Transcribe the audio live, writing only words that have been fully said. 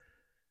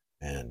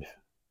And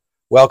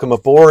welcome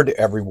aboard,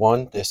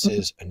 everyone. This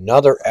is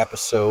another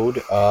episode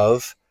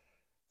of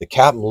the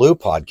Captain Lou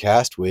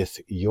podcast with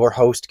your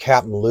host,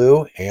 Captain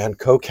Lou, and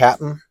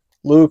co-captain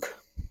Luke.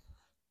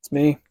 It's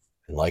me.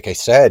 And like I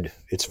said,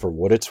 it's for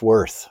what it's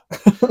worth.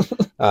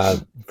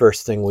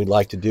 First thing we'd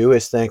like to do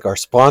is thank our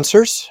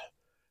sponsors.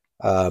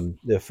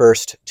 The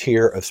first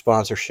tier of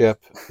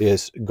sponsorship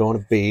is going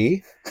to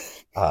be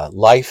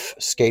Life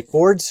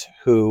Skateboards,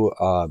 who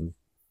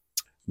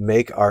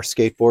make our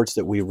skateboards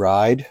that we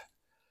ride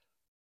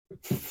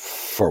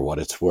for what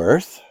it's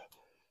worth.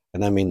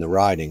 And I mean the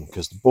riding,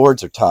 because the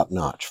boards are top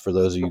notch. For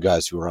those of you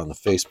guys who are on the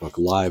Facebook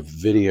live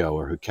video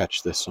or who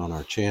catch this on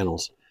our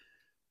channels,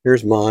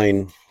 here's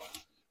mine,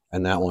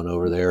 and that one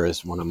over there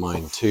is one of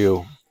mine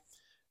too.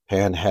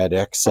 Panhead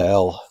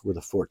XL with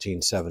a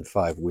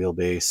 14.75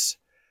 wheelbase.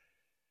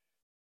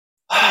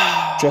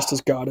 Just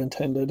as God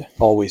intended.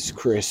 Always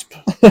crisp.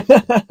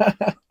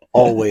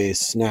 Always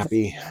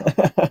snappy.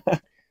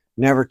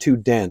 Never too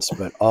dense,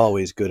 but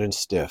always good and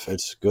stiff.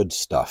 It's good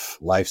stuff.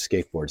 Life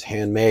Skateboards,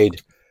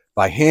 handmade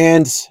by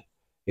hands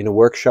in a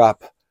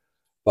workshop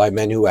by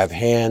men who have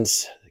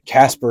hands.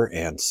 Casper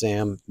and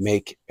Sam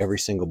make every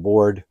single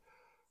board,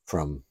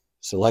 from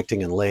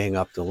selecting and laying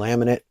up the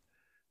laminate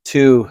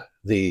to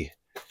the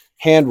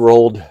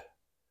hand-rolled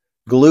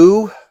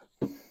glue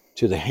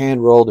to the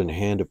hand-rolled and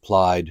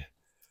hand-applied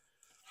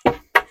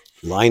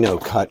lino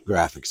cut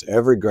graphics.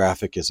 Every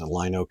graphic is a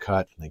lino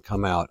cut, and they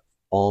come out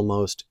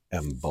almost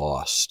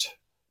embossed.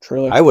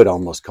 Truly. I would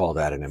almost call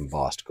that an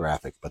embossed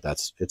graphic, but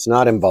it's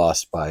not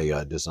embossed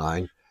by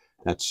design.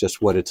 That's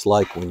just what it's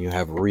like when you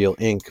have real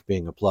ink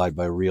being applied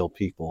by real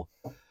people.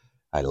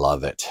 I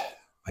love it.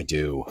 I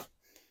do.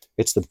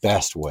 It's the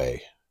best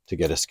way to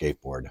get a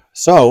skateboard.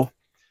 So,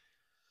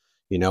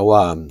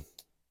 become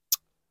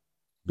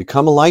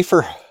a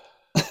lifer.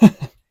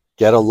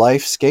 Get a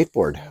Life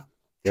skateboard.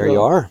 There Truly.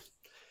 you are.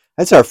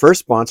 That's our first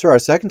sponsor. Our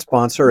second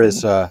sponsor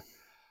is all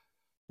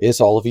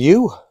of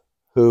you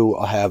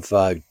who have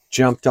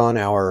jumped on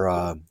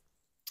our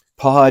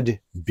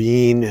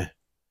Podbean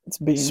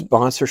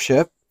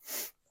sponsorship.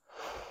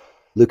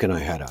 Luke and I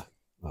had a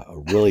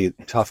really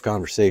tough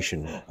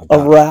conversation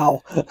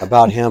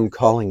about him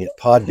calling it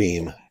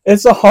Podbeam.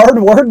 It's a hard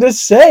word to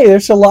say.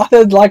 There's a lot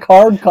of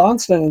hard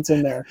consonants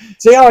in there.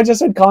 See how I just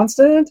said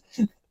consonant?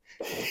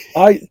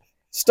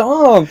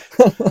 Stop.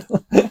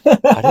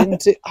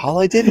 All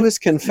I did was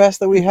confess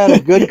that we had a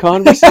good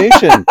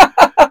conversation.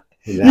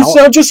 You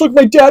sound just like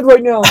my dad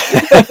right now.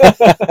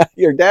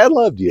 Your dad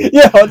loved you.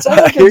 Yeah, it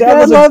sounds like your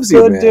dad loves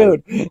you, good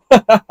dude.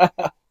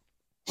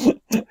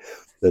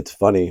 That's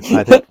funny.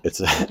 I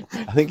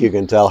think you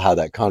can tell how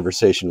that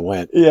conversation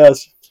went.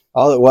 Yes.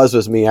 All it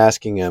was me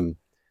asking him,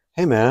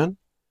 "Hey man,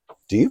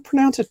 do you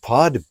pronounce it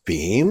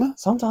Podbeam?"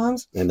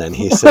 Sometimes. And then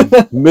he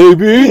said,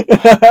 "Maybe."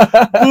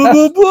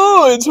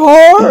 It's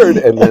hard.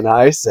 And then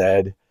I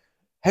said,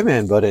 "Hey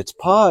man, but it's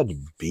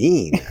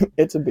Podbean."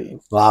 It's a bean.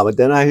 Wow, but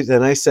then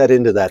I said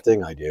into that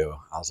thing I do.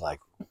 I was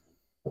like,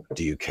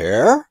 "Do you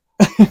care?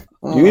 Do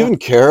you even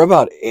care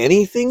about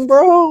anything,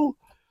 bro?"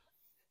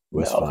 It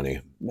was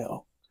funny.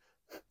 No.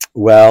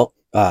 Well,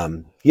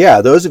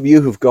 yeah, those of you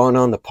who've gone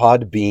on the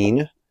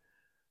Podbean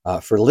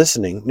for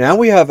listening, now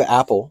we have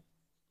Apple.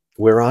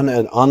 We're on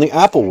the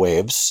Apple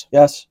waves.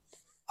 Yes.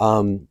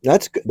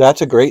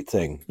 That's a great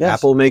thing. Yes.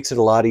 Apple makes it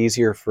a lot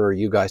easier for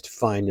you guys to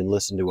find and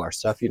listen to our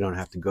stuff. You don't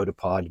have to go to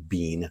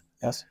Podbean.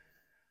 Yes.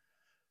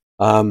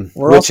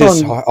 Which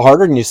is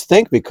harder than you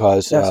think,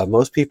 because yes.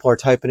 Most people are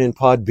typing in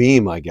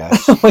Podbeam, I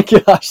guess. Oh my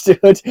gosh,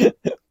 dude.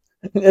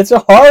 It's a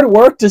hard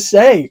word to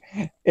say.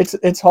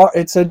 It's hard.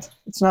 It's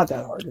not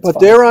that hard. It's but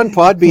fine. there on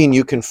Podbean,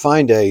 you can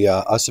find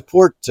a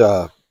support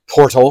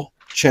portal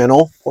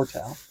channel.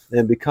 Portal.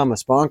 And become a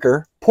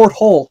sponker.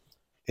 Porthole.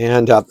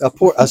 And a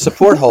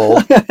support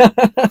hole.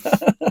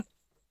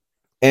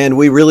 And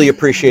we really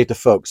appreciate the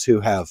folks who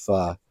have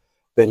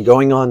been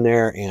going on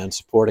there and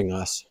supporting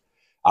us.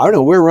 I don't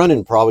know, we're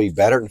running probably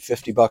better than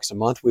 $50 a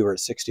month. We were at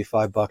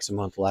 $65 a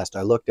month last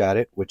I looked at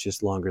it, which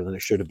is longer than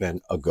it should have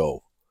been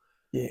ago.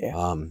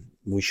 Yeah.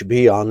 We should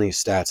be on these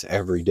stats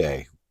every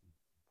day.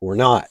 We're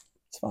not.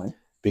 It's fine.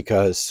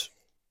 Because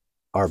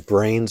our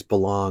brains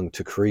belong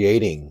to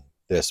creating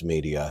this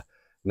media,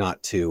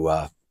 not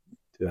to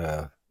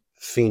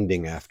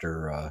fiending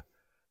after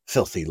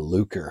filthy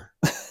lucre.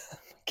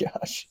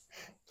 Gosh.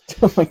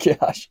 Oh my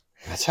gosh.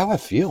 That's how I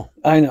feel.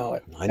 I know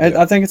it.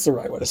 I think it's the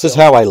right way. This is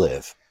how I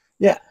live.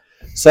 Yeah.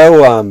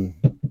 So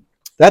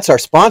that's our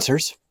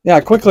sponsors. Yeah,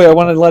 quickly, I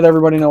wanted to let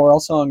everybody know we're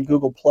also on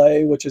Google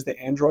Play, which is the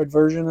Android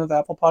version of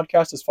Apple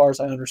Podcast, as far as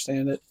I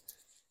understand it.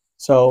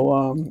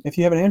 So if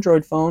you have an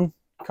Android phone,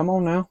 come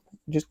on now.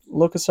 Just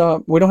look us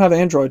up. We don't have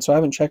Android, so I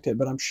haven't checked it,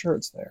 but I'm sure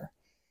it's there.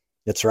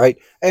 That's right.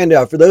 And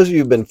for those of you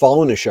who've been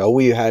following the show,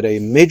 we had a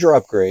major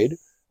upgrade.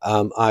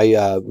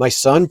 My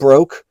son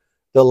broke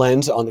the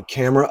lens on the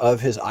camera of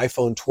his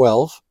iPhone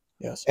 12.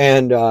 Yes.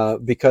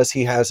 And because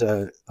he has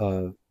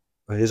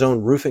his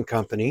own roofing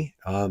company,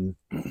 and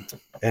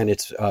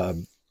it's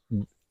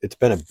it's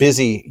been a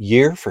busy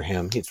year for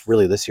him. It's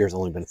really, this year's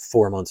only been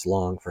 4 months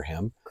long for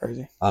him.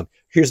 Crazy.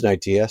 Here's an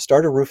idea: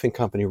 start a roofing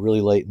company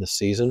really late in the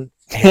season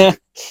and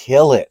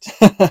kill it.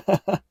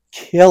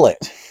 Kill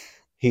it.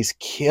 He's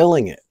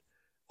killing it.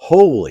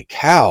 Holy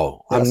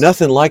cow! Yes. I'm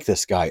nothing like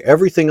this guy.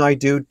 Everything I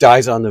do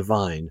dies on the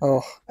vine,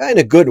 Oh, in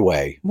a good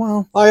way.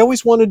 well, I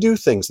always want to do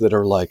things that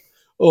are like,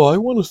 oh, I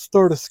want to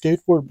start a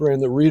skateboard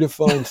brand that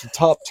redefines the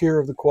top tier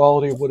of the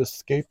quality of what a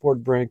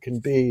skateboard brand can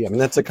be. I mean,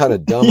 that's the kind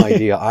of dumb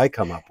idea I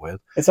come up with.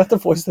 is that the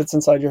voice that's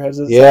inside your head? Is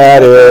it Yeah,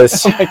 it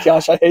is. Oh my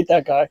gosh, I hate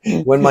that guy.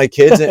 When my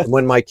kids,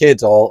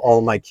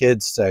 all my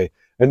kids say,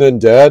 and then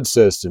Dad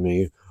says to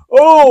me,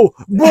 oh,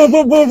 blah,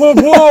 blah, blah, blah,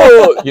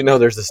 blah. You know,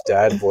 there's this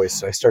dad voice,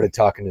 so I started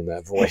talking in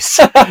that voice.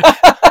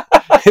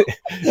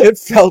 It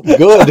felt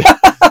good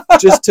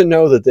just to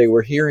know that they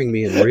were hearing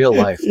me in real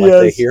life, like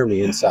they Yes. hear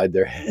me inside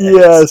their heads.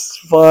 Yes,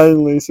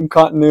 finally, some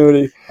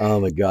continuity.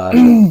 Oh my gosh.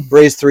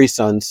 Raised 3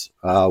 sons.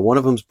 One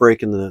of them's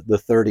breaking the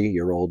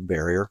 30-year-old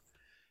barrier.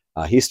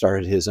 He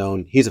started his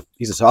own. He's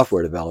a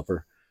software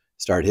developer.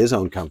 Started his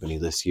own company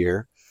this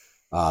year.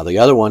 The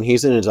other one,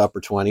 he's in his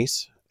upper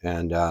 20s,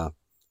 and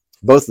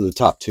both of the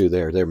top two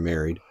they're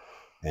married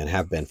and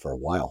have been for a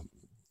while.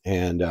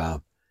 And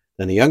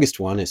then the youngest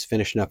one is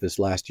finishing up his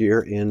last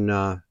year in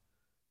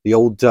the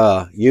old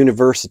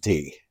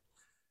university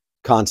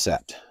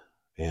concept.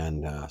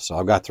 And so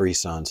I've got 3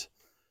 sons,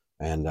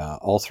 and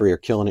all 3 are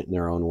killing it in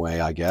their own way,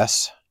 I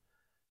guess.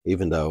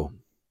 Even though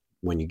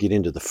when you get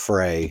into the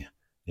fray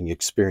and you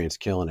experience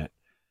killing it,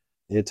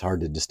 it's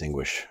hard to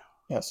distinguish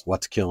Yes.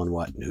 what's killing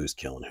what and who's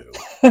killing who.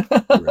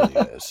 It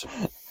really is.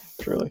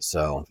 Truly.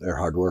 So they're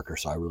hard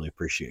workers, so I really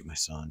appreciate my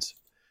sons.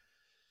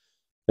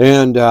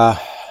 And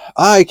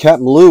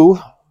Captain Lou,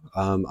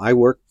 I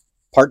work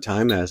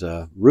part-time as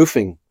a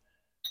roofing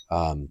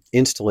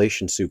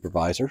installation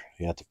supervisor.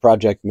 Yeah, the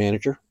project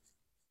manager,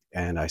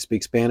 and I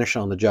speak Spanish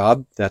on the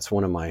job. That's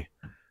one of my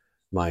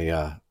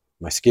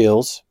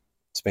skills,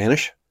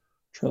 Spanish.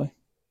 Truly.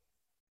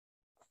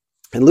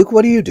 And Luke,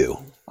 what do you do?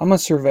 I'm a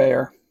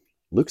surveyor.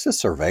 Luke's a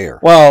surveyor.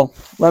 Well,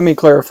 let me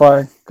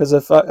clarify, because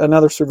if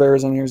another surveyor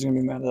is in here, he's going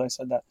to be mad that I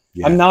said that.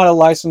 Yeah. I'm not a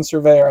licensed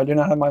surveyor. I do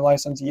not have my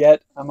license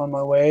yet. I'm on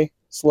my way,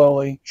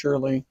 slowly,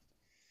 surely.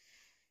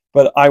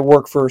 But I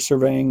work for a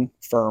surveying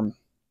firm,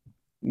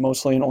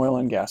 mostly in oil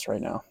and gas right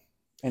now.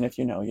 And if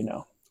you know, you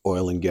know.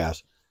 Oil and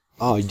gas.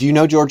 Oh, do you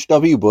know George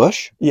W.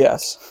 Bush?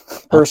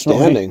 Yes. Personally.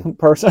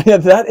 Outstanding. Yeah,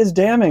 that is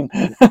damning.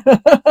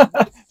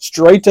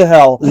 Straight to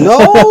hell.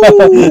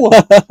 No!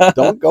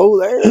 Don't go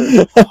there.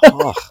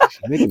 Oh,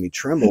 you're making me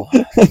tremble.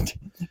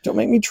 Don't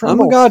make me I'm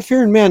tremble. a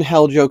God-fearing man.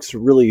 Hell jokes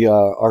really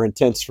are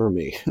intense for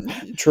me.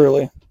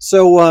 Truly.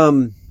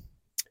 So,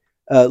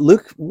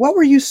 Luke, what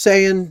were you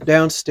saying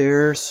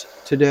downstairs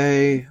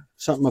today?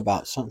 Something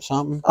about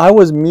something? I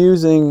was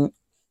musing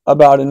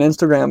about an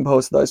Instagram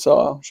post that I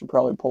saw. I should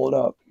probably pull it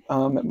up.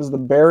 It was the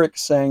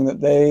Barracks saying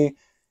that they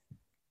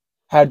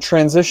had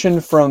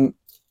transitioned from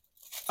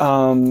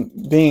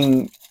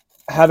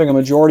having a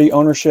majority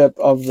ownership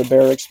of the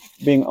Barracks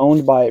being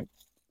owned by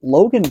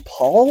Logan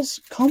Paul's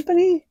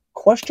company? ?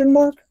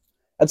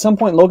 At some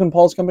point, Logan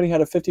Paul's company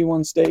had a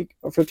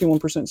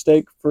 51%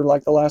 stake for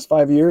like the last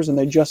 5 years, and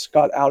they just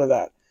got out of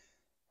that.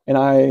 And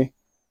I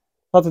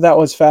thought that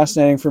was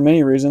fascinating for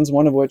many reasons.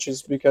 One of which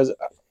is because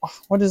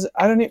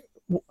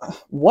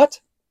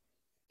what?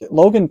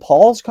 Logan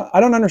Paul's? I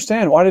don't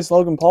understand. Why does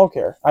Logan Paul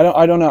care? I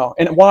don't know.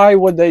 And why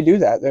would they do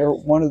that?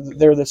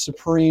 They're the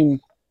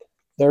supreme.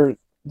 They're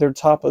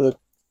top of the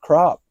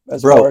crop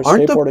as far as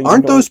skateboarding.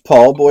 Aren't those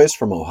Paul boys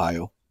from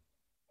Ohio?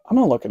 I'm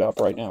gonna look it up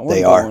right now.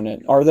 They are.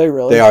 Are they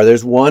really? They are.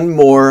 There's one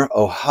more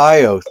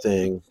Ohio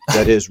thing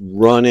that is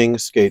running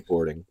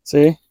skateboarding.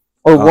 See,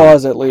 or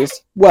was at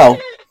least. Well,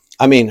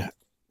 I mean,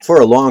 for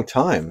a long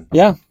time.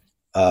 Yeah.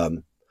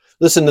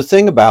 Listen, the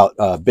thing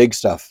about big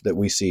stuff that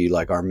we see,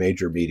 like our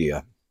major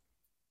media,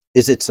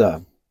 is it's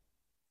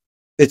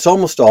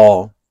almost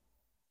all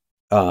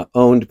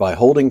owned by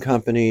holding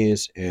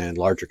companies and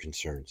larger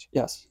concerns.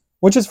 Yes,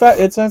 which is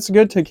that's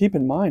good to keep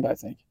in mind, I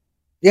think.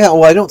 Yeah,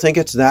 well, I don't think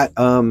it's that.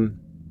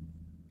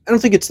 I don't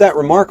think it's that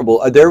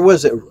remarkable. There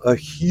was a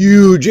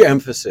huge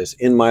emphasis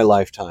in my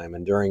lifetime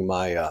and during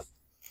my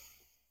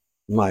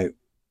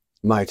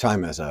my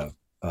time as a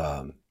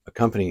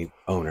company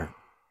owner.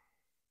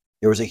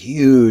 There was a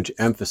huge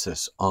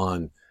emphasis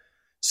on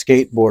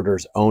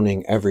skateboarders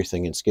owning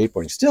everything in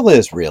skateboarding. Still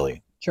is,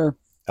 really. Sure.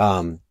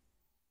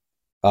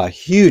 A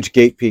huge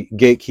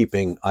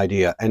gatekeeping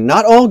idea, and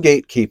not all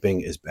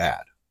gatekeeping is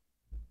bad.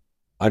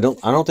 I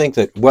don't think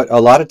that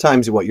a lot of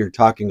times what you're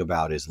talking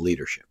about is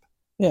leadership.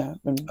 Yeah.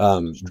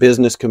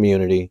 Business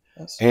community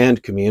Yes.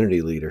 and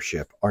community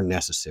leadership are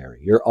necessary.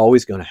 You're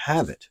always going to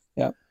have it.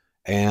 Yeah.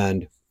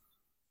 And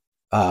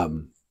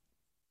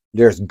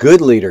there's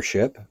good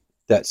leadership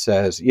that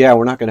says, yeah,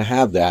 we're not going to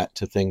have that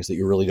to things that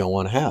you really don't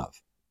want to have.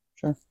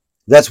 Sure.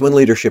 That's when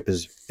leadership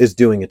is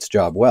doing its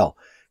job well.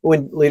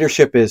 When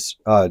leadership is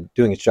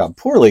doing its job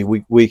poorly,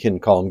 we can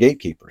call them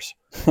gatekeepers,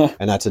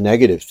 and that's a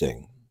negative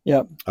thing.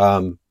 Yep.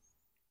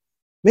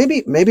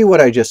 Maybe what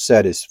I just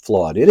said is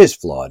flawed. It is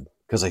flawed,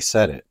 because I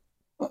said it.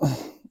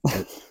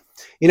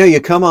 You know, you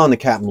come on the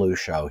Captain Lou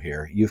show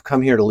here. You've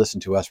come here to listen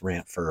to us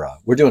rant for,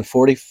 we're doing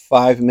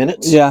 45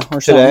 minutes or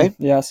today. something.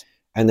 Yes.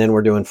 And then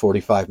we're doing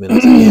 45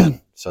 minutes again.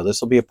 So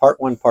this will be a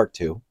part 1, part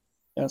 2.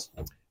 Yes.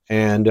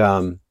 And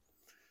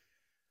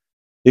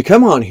you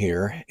come on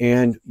here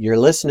and you're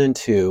listening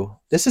to,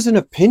 this is an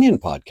opinion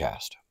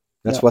podcast.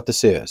 That's what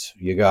this is.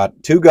 You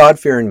got 2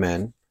 God-fearing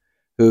men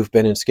who've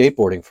been in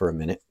skateboarding for a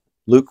minute.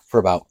 Luke for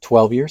about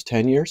 12 years,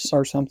 10 years.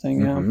 Or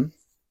something, yeah.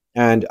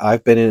 And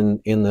I've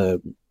been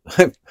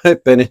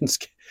I've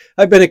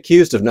been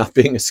accused of not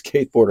being a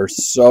skateboarder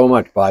so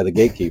much by the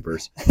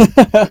gatekeepers.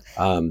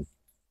 And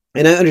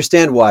I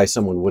understand why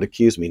someone would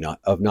accuse me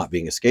of not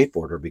being a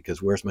skateboarder,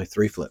 because where's my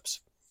 3 flips?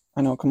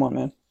 I know, come on,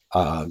 man.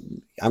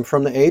 I'm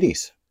from the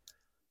 80s.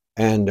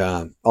 And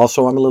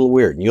also I'm a little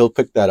weird. And you'll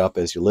pick that up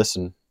as you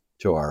listen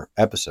to our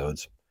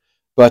episodes.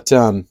 But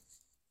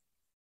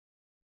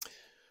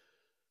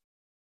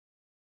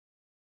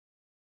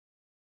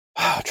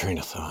train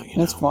of thought.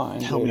 It's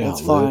fine. Help me out,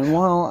 it's fine. Luke.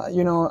 Well,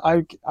 you know,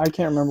 I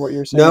can't remember what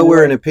you're saying. No,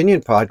 we're an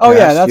opinion podcast. Oh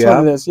yeah, that's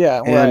what it is.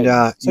 Yeah, and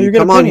right. So you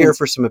come on here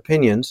for some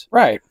opinions,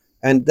 right?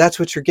 And that's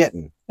what you're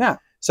getting. Yeah.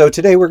 So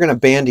today we're going to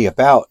bandy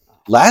about.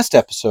 Last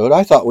episode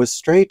I thought was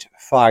straight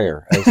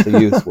fire, as the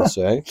youth will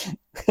say.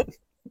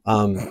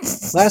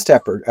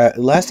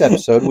 Last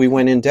episode we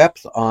went in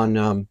depth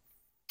on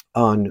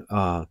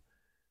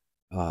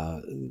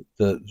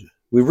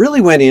we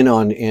really went in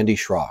on Andy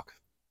Schrock.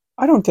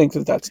 I don't think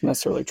that's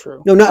necessarily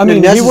true. No, not. I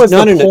mean, he was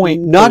the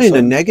point. Not in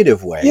a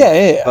negative way.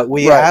 Yeah. But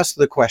we asked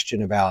the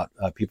question about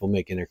people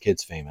making their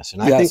kids famous,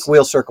 and I think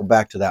we'll circle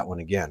back to that one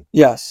again.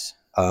 Yes.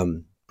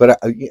 But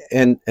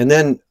and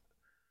then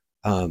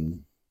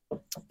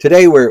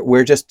today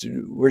we're just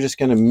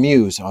going to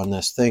muse on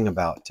this thing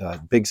about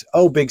big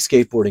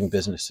skateboarding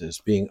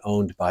businesses being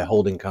owned by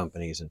holding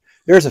companies, and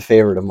there's a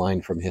favorite of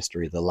mine from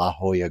history, the La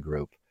Jolla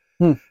Group.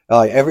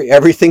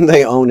 Everything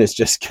they own is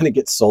just going to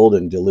get sold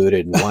and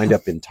diluted and wind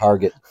up in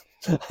Target,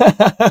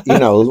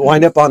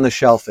 wind up on the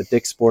shelf at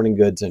Dick's Sporting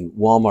Goods and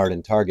Walmart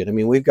and Target. I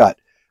mean, we've got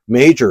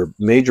major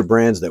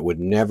brands that would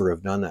never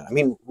have done that. I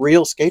mean,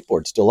 Real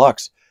Skateboards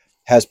Deluxe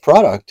has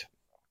product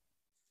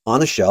on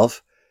the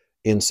shelf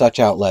in such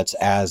outlets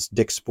as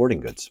Dick's Sporting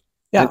Goods.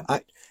 Yeah.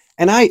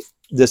 And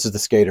this is the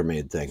Skater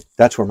Made thing.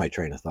 That's where my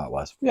train of thought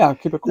was. Yeah,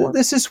 keep it core.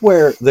 This is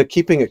where the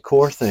keeping it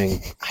core thing,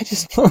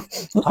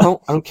 I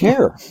don't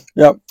care.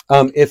 Yep.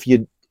 If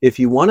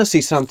you want to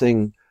see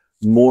something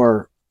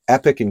more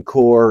epic and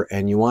core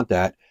and you want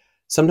that,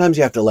 sometimes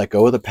you have to let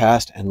go of the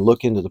past and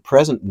look into the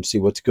present and see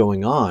what's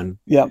going on.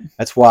 Yeah.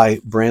 That's why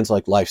brands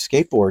like Life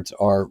Skateboards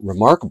are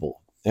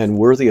remarkable and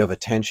worthy of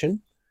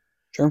attention.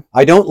 Sure.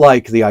 I don't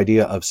like the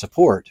idea of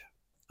support.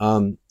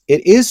 It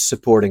is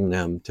supporting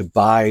them to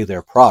buy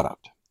their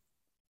product.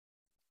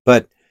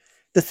 But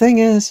the thing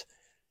is,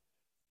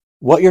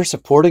 what you're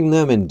supporting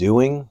them in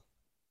doing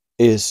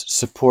is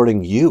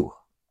supporting you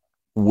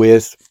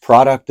with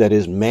product that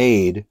is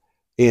made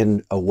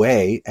in a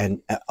way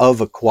and of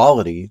a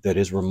quality that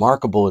is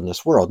remarkable in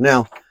this world.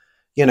 Now,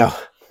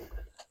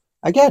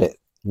 I get it.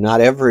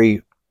 Not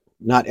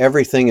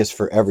everything is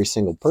for every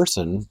single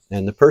person.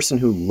 And the person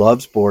who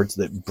loves boards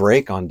that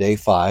break on day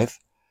 5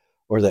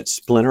 or that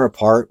splinter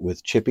apart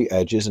with chippy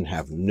edges and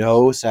have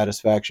no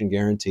satisfaction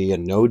guarantee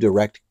and no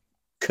direct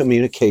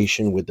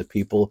communication with the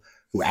people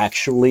who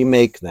actually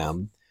make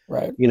them.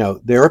 Right.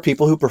 There are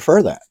people who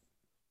prefer that.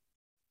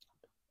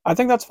 I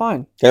think that's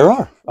fine. There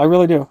are. I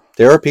really do.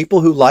 There are people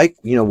who like,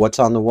 what's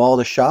on the wall of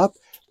the shop.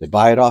 They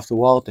buy it off the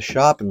wall at the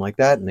shop and like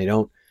that, and they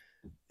don't.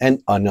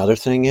 And another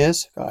thing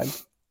is,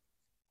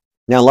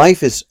 now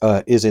Life is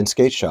in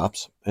skate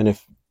shops, and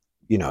if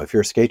you're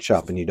a skate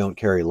shop and you don't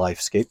carry Life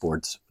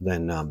skateboards,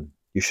 then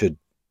you should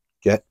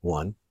get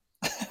one.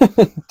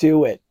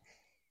 Do it.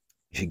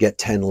 You should get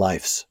 10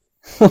 Lifes.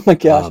 Oh my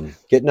gosh.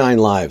 Get 9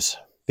 lives.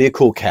 Be a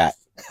cool cat.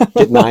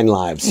 Get 9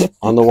 lives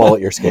on the wall at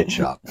your skate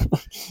shop.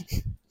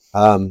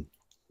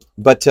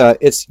 But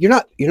it's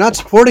you're not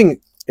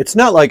supporting. It's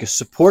not like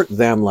support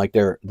them like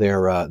they're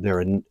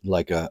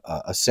like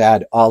a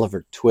sad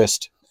Oliver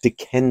Twist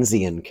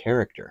Dickensian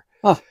character.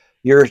 Huh.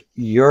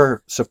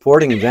 You're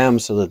supporting them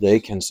so that they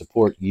can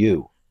support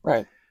you.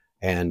 Right.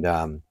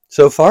 And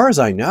so far as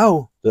I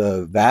know,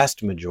 the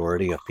vast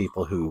majority of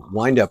people who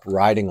wind up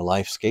riding a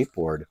Life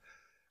skateboard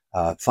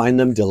find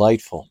them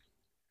delightful.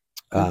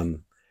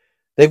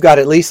 They've got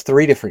at least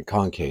 3 different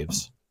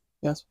concaves.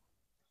 Yes.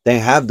 They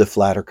have the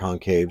flatter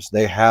concaves.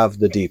 They have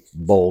the deep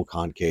bowl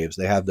concaves.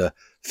 They have the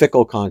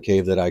fickle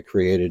concave that I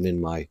created in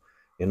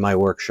my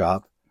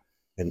workshop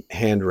and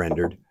hand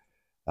rendered.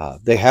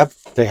 They have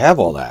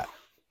all that.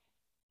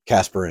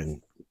 Casper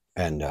and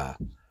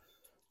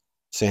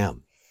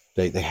Sam,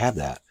 they have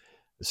that.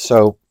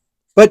 So,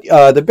 but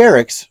the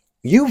barracks,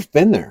 you've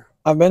been there.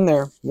 I've been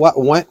there.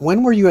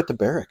 When were you at the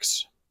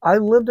barracks? I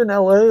lived in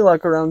LA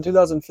like around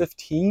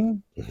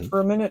 2015 for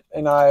a minute,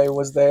 and I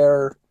was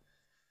there.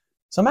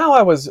 Somehow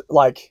I was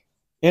like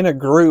in a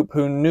group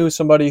who knew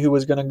somebody who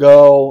was going to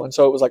go, and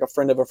so it was like a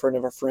friend of a friend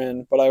of a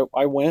friend. But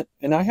I went,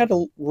 and I had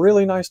a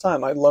really nice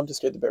time. I'd love to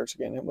skate the Barracks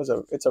again.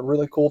 It's a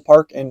really cool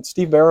park, and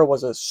Steve Barra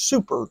was a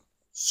super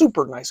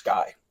nice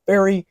guy.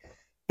 Very,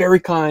 very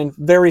kind,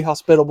 very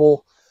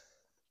hospitable.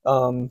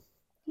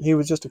 He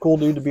was just a cool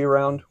dude to be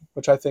around,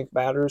 which I think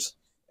matters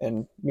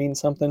and means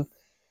something.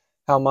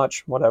 How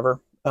much, whatever.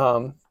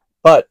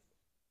 But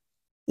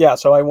yeah,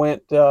 so I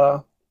went.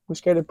 We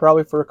skated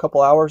probably for a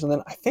couple hours, and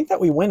then I think that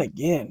we went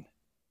again,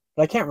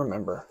 but I can't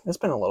remember. It's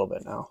been a little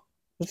bit now.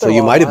 So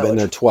you might have been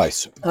there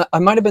twice. I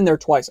might have been there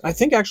twice. I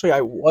think actually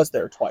I was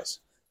there twice.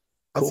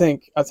 Cool.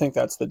 I think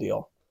that's the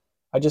deal.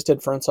 I just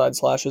did frontside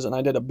slashes, and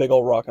I did a big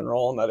old rock and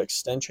roll on that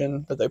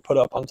extension that they put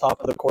up on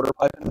top of the quarter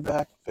pipe in the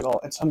back.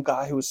 And some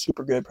guy who was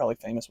super good, probably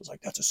famous, was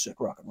like, "That's a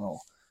sick rock and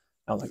roll."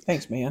 I was like,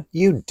 "Thanks, man."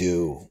 You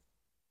do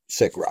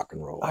sick rock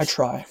and roll. I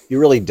try. You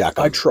really deck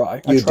them. I try.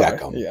 Deck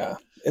them. Yeah.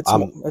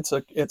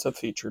 It's a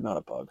feature, not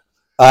a bug.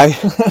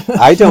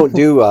 I don't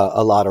do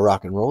a lot of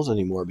rock and rolls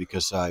anymore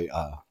because I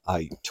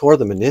tore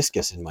the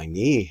meniscus in my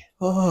knee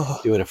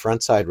doing a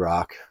frontside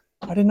rock.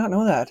 I did not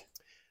know that.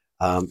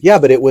 Yeah,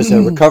 but it was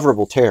a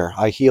recoverable tear.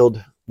 I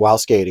healed while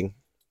skating.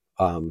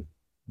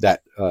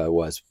 That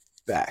was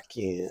back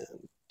in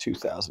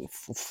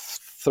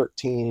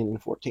 2013,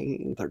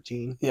 14,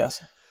 13.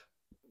 Yes.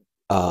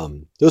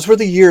 Those were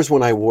the years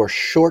when I wore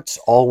shorts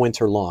all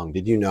winter long.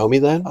 Did you know me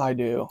then? I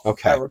do.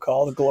 Okay. I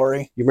recall the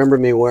glory. You remember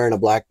me wearing a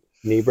black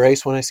knee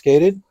brace when I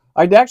skated?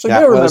 I actually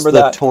do remember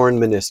that. Torn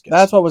meniscus.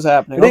 That's what was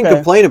happening. I didn't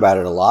complain about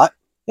it a lot.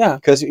 Yeah.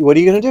 Because what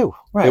are you going to do?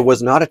 Right. It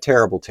was not a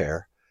terrible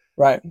tear.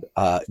 Right.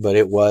 But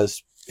it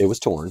was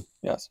torn.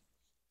 Yes.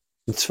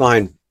 It's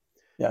fine.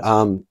 Yes.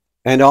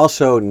 And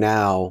also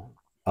now,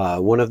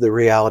 one of the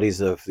realities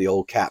of the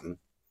old captain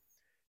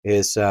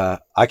is I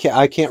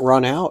can't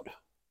run out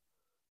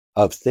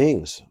of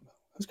things.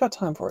 Who's got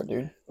time for it,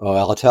 dude? Oh,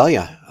 I'll tell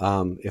you.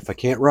 If I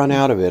can't run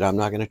out of it, I'm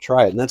not going to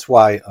try it, and that's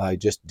why I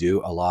just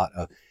do a lot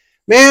of.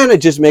 Man,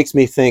 it just makes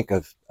me think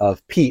of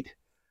Pete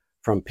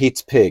from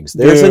Pete's Pigs.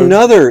 There's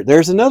another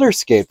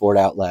skateboard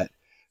outlet.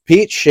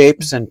 Pete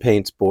shapes and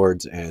paints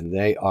boards, and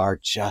they are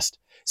just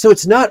so.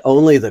 It's not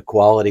only the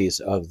qualities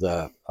of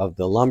the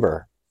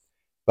lumber,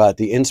 but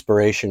the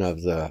inspiration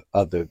of the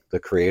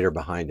creator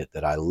behind it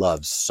that I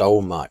love so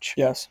much.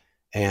 Yes.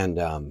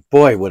 And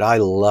boy, would I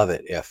love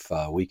it if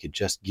we could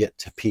just get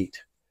to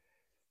Pete.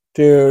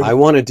 Dude, I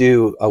want to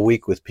do a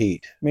week with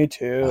Pete. Me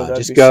too.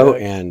 Just go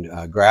sick.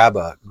 And grab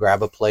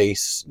a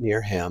place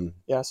near him.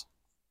 Yes.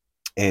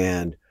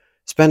 And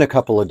spend a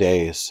couple of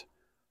days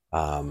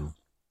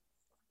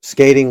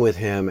skating with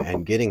him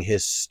and getting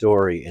his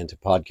story into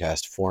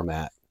podcast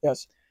format.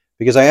 Yes.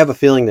 Because I have a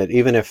feeling that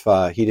even if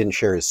he didn't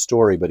share his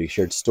story, but he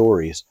shared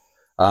stories,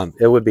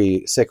 it would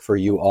be sick for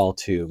you all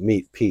to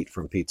meet Pete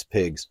from Pete's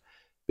Pigs.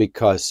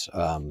 Because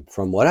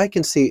from what I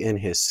can see in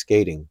his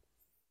skating,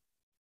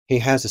 he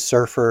has a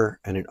surfer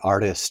and an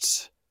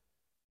artist's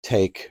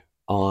take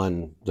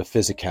on the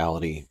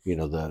physicality,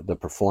 the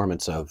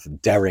performance of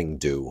daring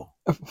do.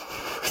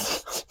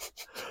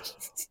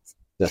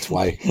 That's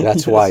why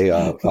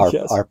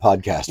our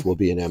podcast will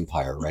be an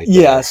empire, right?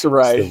 Yes,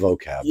 right. It's the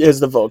vocab. Is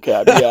the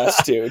vocab.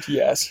 Yes, dude.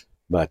 Yes.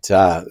 But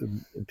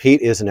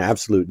Pete is an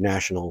absolute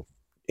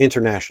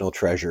international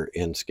treasure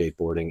in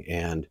skateboarding,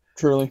 and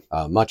truly,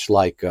 much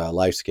like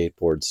Life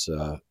Skateboards,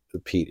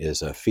 Pete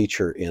is a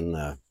feature in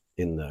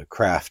the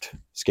craft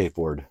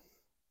skateboard,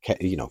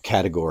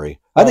 category.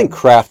 I think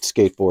craft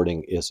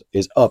skateboarding is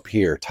up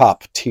here,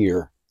 top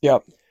tier.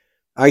 Yep.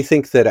 I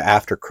think that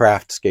after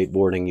craft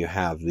skateboarding, you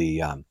have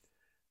the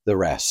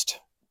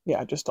rest.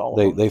 Yeah, just all of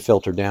them. They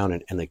filter down,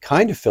 and they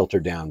kind of filter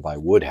down by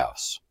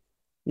Woodhouse.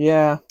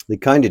 Yeah. They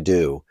kind of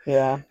do.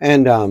 Yeah.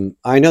 And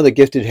I know that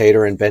Gifted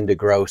Hater and Ben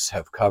DeGrosse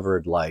have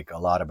covered like a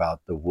lot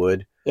about the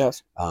wood.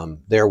 Yes.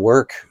 Their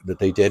work that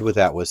they did with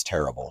that was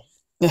terrible.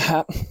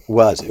 Yeah.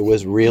 It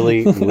was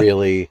really,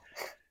 really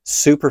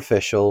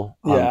superficial.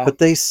 Yeah. But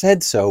they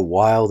said so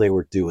while they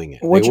were doing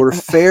it. They were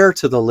fair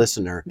to the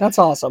listener. That's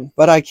awesome.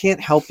 But I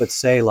can't help but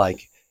say,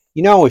 like,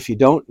 if you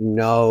don't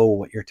know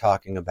what you're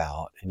talking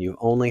about and you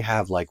only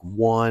have like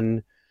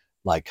one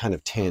like kind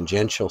of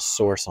tangential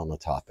source on the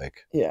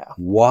topic. Yeah.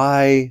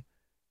 Why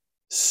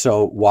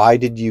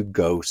did you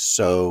go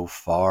so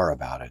far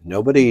about it?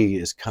 Nobody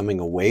is coming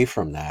away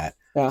from that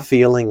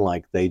feeling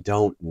like they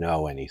don't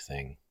know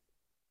anything.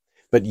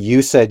 But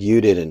you said you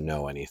didn't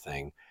know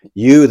anything.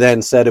 You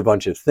then said a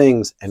bunch of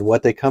things, and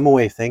what they come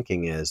away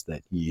thinking is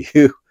that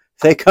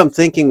they come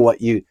thinking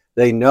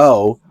they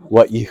know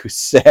what you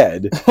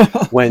said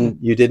when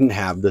you didn't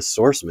have the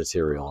source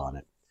material on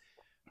it.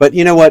 But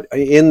you know what?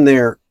 In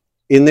their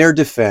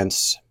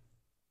defense,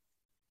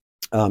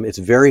 it's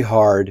very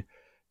hard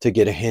to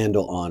get a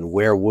handle on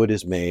where wood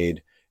is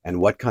made and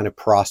what kind of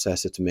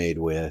process it's made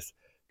with,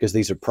 because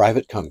these are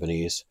private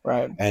companies.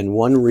 Right. And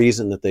one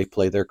reason that they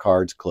play their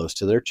cards close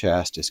to their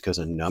chest is because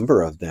a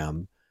number of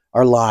them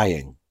are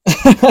lying.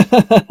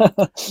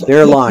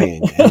 They're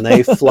lying, and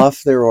they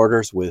fluff their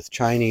orders with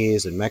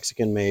Chinese and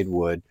Mexican-made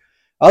wood.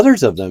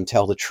 Others of them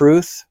tell the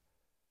truth,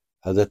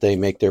 that they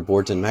make their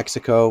boards in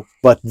Mexico,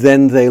 but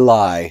then they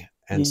lie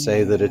and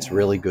say that it's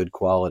really Yeah. good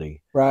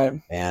quality.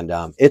 Right. And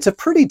it's a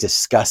pretty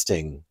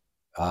disgusting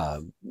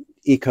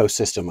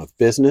ecosystem of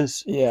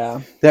business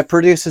Yeah. that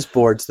produces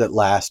boards that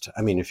last.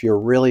 I mean, if you're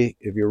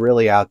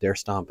really out there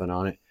stomping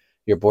on it,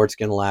 your board's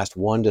going to last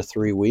 1 to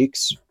 3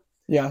 weeks,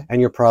 Yeah.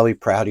 and you're probably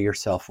proud of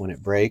yourself when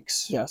it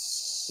breaks.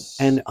 Yes.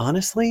 And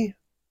honestly,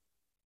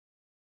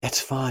 it's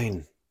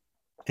fine.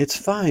 It's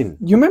fine.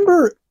 You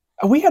remember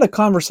we had a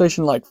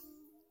conversation like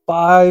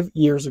 5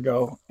 years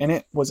ago, and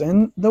it was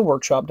in the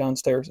workshop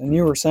downstairs, and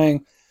you were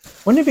saying,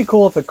 wouldn't it be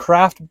cool if a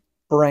craft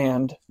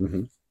brand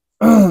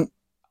Hmm.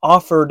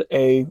 offered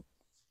a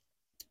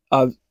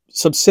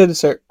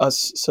subsidiary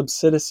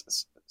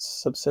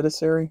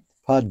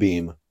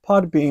Podbeam.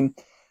 Podbeam,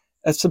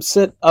 a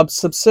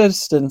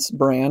subsistence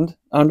brand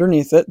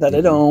underneath it that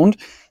it Mhm. owned,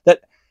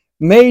 that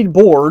made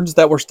boards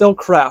that were still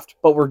craft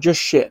but were just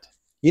shit.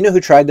 You know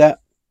who tried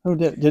that? Who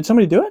did? Did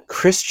somebody do it?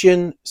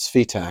 Christian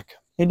Svitak,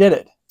 He did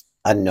it.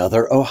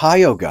 another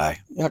Ohio guy.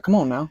 Yeah, come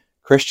on now.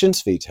 Christian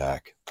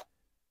Svitak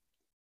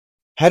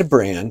had a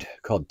brand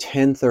called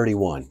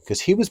 1031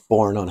 because he was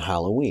born on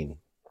Halloween.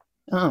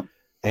 Oh.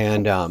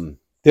 And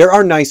there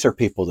are nicer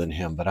people than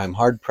him, but I'm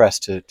hard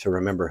pressed to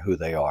remember who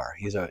they are.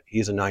 He's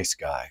a nice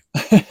guy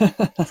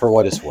for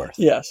what it's worth.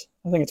 Yes,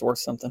 I think it's worth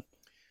something.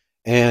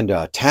 And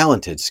a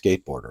talented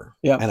skateboarder.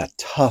 Yeah. And a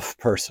tough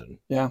person.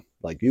 Yeah.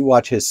 Like you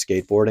watch his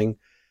skateboarding,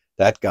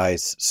 that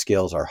guy's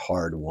skills are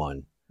hard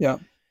won. Yeah.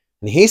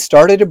 And he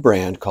started a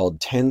brand called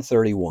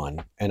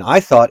 1031, and I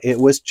thought it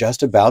was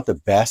just about the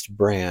best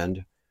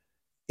brand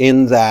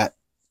in that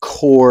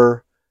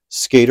core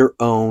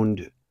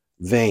skater-owned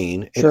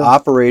vein. Sure. It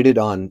operated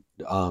on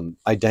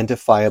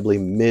identifiably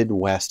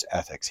Midwest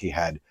ethics. He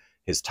had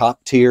his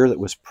top tier that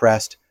was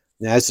pressed.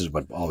 Now, this is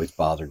what always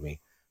bothered me.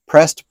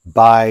 Pressed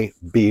by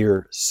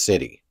Beer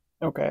City.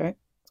 Okay.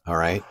 All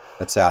right.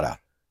 That's out of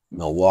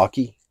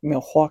Milwaukee.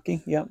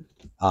 Milwaukee. Yep.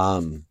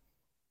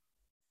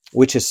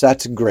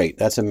 That's great.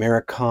 That's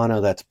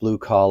Americana. That's blue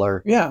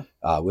collar. Yeah.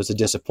 It was a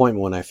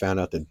disappointment when I found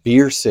out that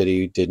Beer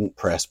City didn't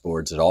press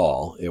boards at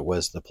all. It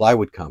was the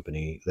plywood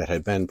company that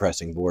had been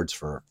pressing boards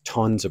for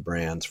tons of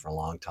brands for a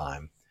long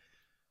time.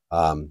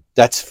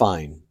 That's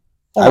fine.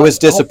 I was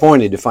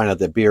disappointed to find out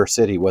that Beer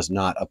City was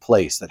not a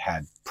place that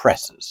had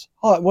presses.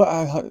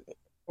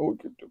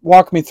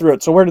 Walk me through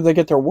it. So where did they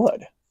get their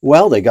wood?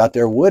 Well, they got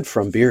their wood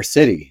from Beer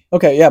City.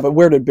 Okay, yeah, but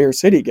where did Beer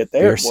City get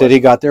their Beer wood? City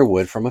got their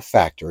wood from a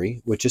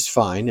factory, which is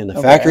fine. And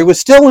the factory was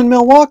still in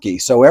Milwaukee,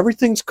 so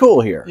everything's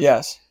cool here.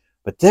 Yes.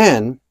 But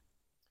then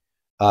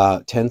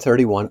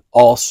 1031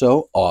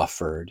 also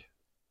offered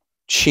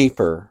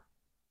cheaper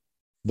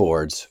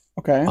boards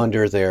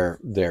under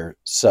their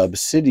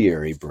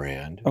subsidiary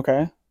brand,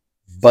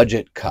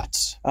 Budget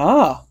Cuts.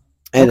 And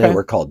they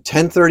were called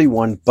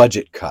 1031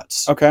 Budget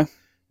Cuts. Okay.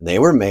 They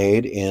were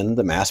made in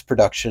the mass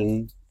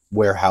production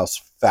warehouse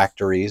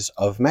factories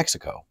of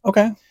Mexico.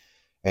 Okay.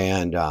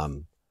 And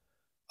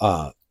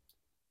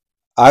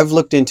I've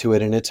looked into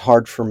it, and it's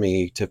hard for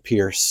me to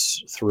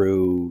pierce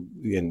through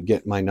and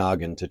get my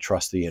noggin to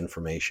trust the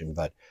information,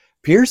 but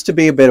appears to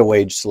be a bit of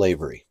wage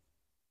slavery.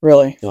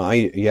 Really?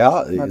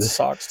 Yeah. That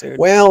sucks, dude.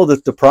 Well,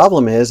 the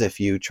problem is if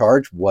you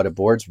charge what a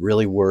board's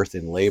really worth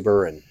in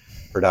labor and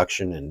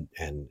production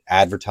and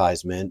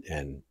advertisement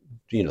and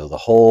the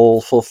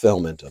whole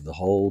fulfillment of the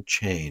whole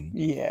chain,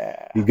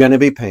 you're going to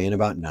be paying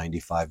about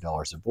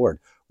 $95 a board,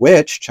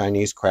 which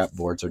Chinese crap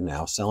boards are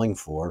now selling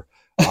for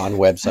on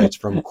websites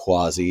from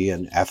Quasi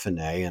and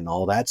F&A and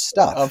all that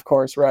stuff. Of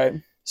course, right.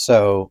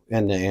 So,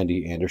 and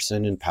Andy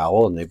Anderson and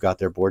Powell, and they've got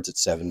their boards at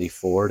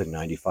 $74 to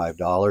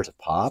 $95 a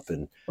pop,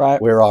 and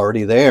we're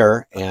already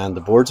there, and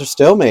the boards are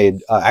still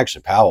made.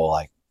 Actually, Powell,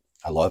 I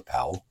love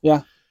Powell.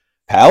 Yeah.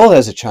 Powell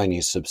has a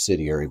Chinese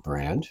subsidiary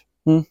brand.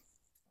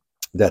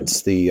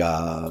 That's the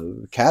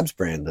Cabs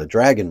brand, the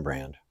Dragon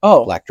brand.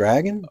 Oh. Black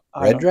Dragon?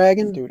 Red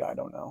Dragon? Dude, I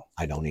don't know.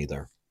 I don't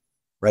either.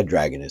 Red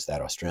Dragon is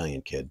that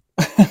Australian kid.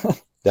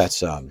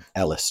 That's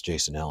Ellis,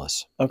 Jason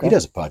Ellis. Okay. He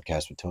does a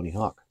podcast with Tony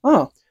Hawk.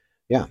 Oh.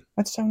 Yeah.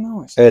 That's so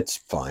nice. It's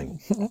fine.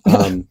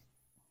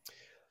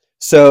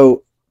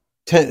 So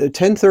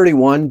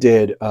 1031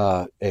 did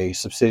a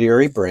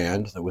subsidiary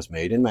brand that was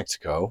made in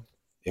Mexico.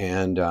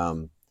 And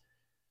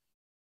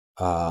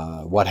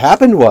what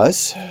happened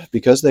was,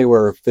 because they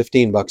were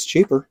 $15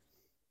 cheaper,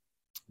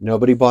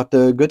 nobody bought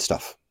the good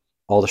stuff.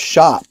 All the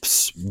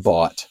shops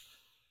bought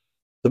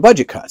the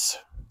Budget Cuts.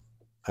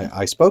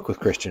 I spoke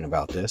with Christian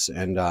about this,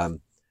 and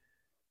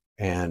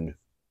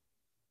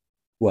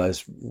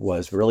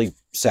was really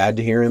sad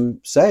to hear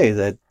him say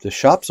that the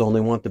shops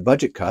only want the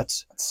Budget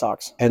Cuts. That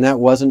sucks. And that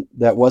wasn't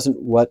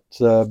what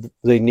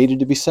they needed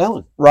to be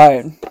selling.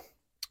 Right.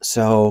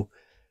 So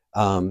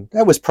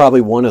that was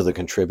probably one of the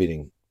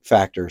contributing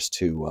factors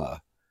to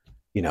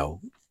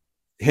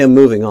him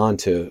moving on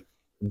to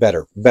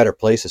better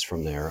places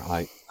from there.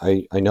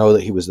 I know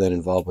that he was then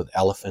involved with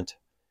Elephant.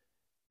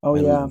 Oh,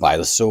 yeah. By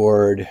the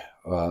Sword,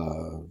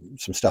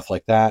 some stuff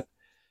like that.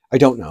 I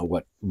don't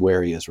know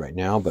where he is right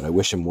now, but I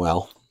wish him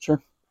well.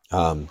 Sure.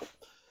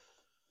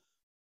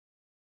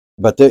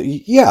 But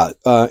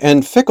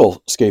and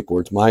Fickle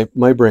Skateboards,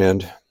 my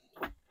brand.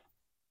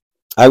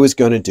 I was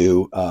going to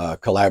do a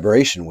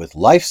collaboration with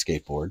Life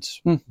Skateboards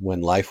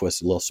when Life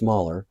was a little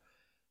smaller.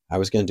 I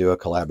was going to do a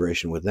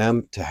collaboration with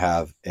them to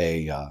have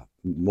a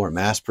more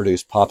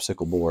mass-produced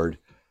popsicle board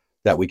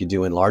that we could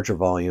do in larger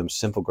volumes,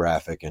 simple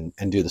graphic,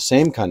 and do the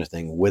same kind of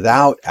thing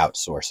without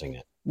outsourcing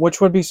it.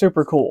 Which would be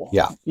super cool.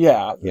 Yeah.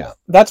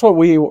 That's what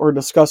we were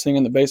discussing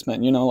in the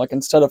basement. Like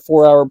instead of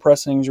 4-hour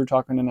pressings, you're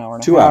talking an hour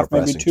and a half,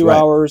 maybe 2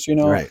 hours.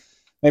 Right.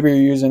 Maybe you're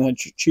using a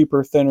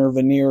cheaper, thinner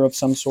veneer of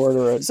some sort,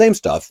 or same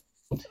stuff.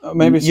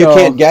 Maybe you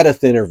can't get a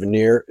thinner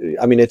veneer.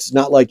 I mean, it's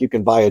not like you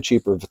can buy a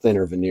cheaper,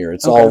 thinner veneer.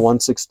 It's all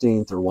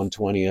 1/16 or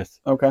 1/20.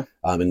 Okay.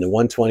 And the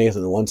 1/20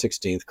 and the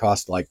 1/16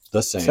 cost like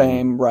the same.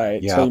 Same,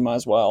 right? Yeah. So you might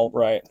as well,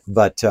 right?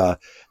 But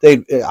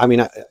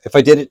if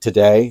I did it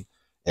today,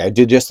 I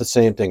did just the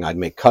same thing. I'd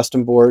make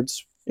custom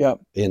boards. Yeah.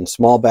 In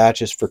small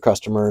batches for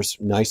customers.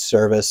 Nice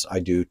service.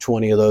 I do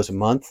 20 of those a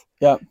month.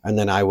 Yeah. And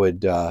then I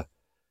would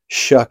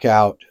shuck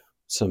out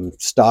some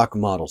stock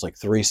models, like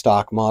 3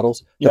 stock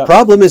models. The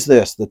problem is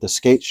this, that the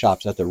skate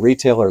shops at the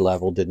retailer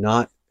level did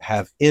not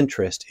have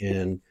interest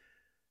in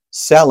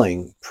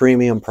selling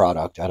premium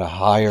product at a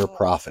higher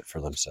profit for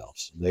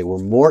themselves. They were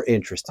more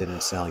interested in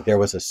selling. There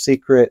was a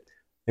secret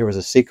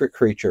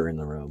creature in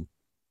the room.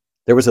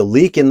 There was a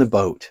leak in the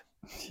boat.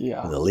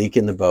 Yeah. And the leak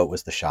in the boat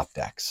was the shop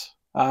decks.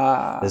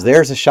 Because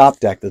there's a shop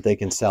deck that they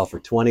can sell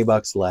for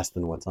 $20 less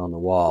than what's on the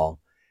wall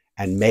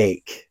and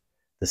make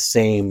the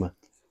same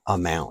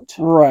amount.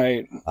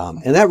 Right.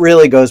 And that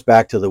really goes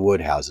back to the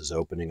Woodhouses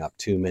opening up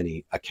too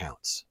many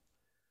accounts.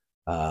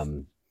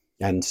 And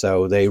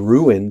so they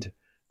ruined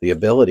the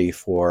ability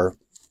for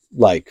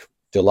like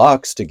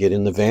Deluxe to get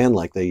in the van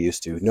like they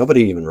used to.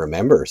 Nobody even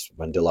remembers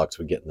when Deluxe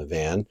would get in the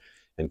van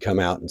and come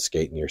out and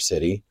skate in your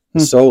city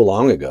so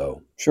long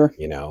ago. Sure.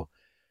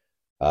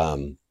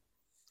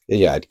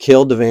 It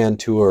killed the van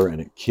tour and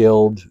it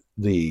killed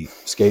the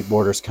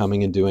skateboarders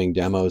coming and doing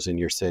demos in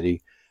your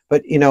city.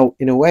 But in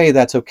a way,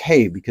 that's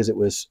okay because it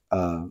was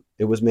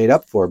made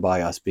up for by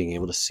us being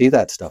able to see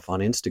that stuff on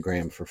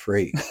Instagram for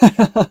free.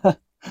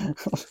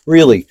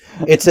 Really,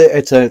 it's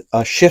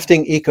a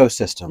shifting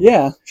ecosystem.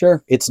 Yeah,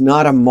 sure. It's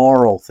not a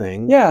moral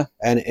thing. Yeah,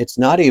 and it's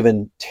not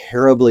even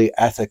terribly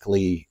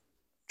ethically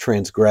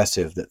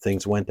transgressive that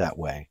things went that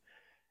way.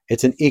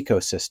 It's an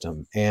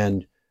ecosystem,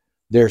 and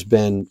there's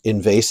been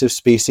invasive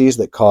species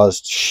that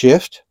caused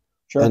shift.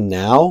 Sure. And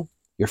now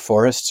your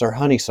forests are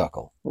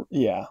honeysuckle.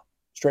 Yeah.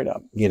 Straight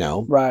up.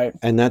 Right.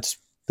 And that's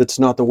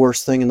not the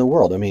worst thing in the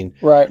world. I mean,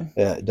 right.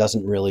 It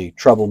doesn't really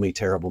trouble me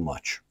terrible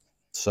much.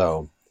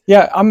 So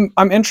yeah,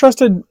 I'm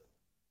interested.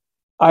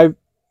 I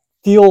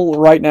feel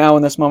right now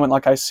in this moment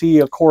like I see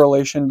a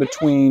correlation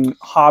between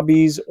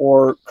hobbies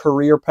or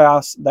career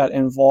paths that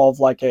involve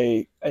like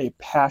a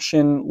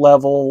passion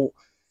level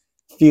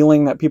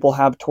feeling that people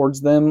have towards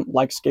them,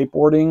 like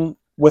skateboarding,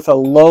 with a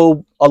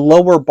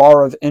lower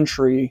bar of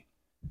entry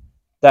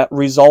that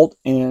result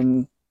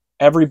in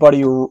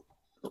everybody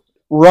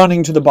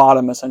running to the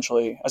bottom,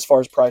 essentially, as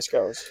far as price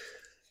goes.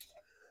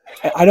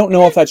 I don't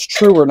know if that's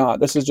true or not.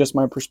 This is just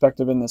my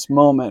perspective in this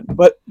moment.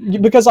 But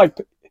because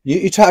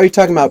you're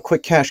talking about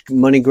quick cash,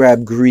 money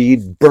grab,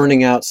 greed,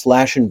 burning out,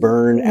 slash and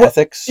burn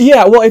ethics.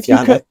 Yeah, well,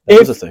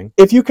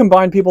 if you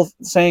combine people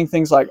saying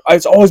things like,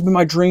 "It's always been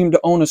my dream to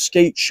own a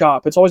skate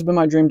shop. It's always been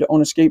my dream to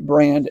own a skate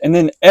brand," and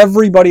then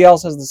everybody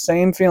else has the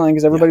same feeling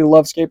because everybody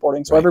loves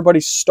skateboarding, so everybody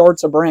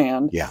starts a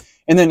brand. Yeah.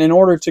 And then in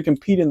order to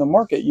compete in the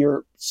market,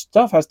 your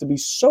stuff has to be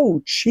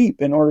so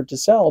cheap in order to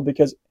sell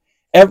because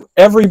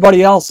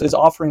everybody else is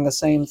offering the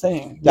same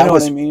thing. You know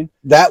what I mean?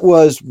 That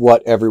was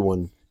what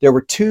everyone... There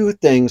were 2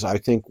 things I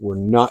think were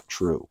not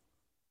true.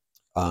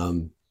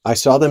 I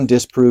saw them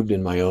disproved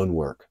in my own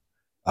work.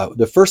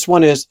 The first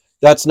one is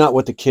that's not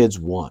what the kids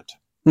want.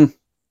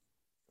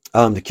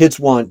 The kids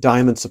want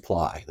Diamond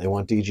Supply. They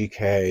want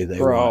DGK.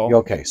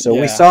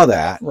 We saw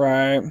that.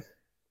 Right.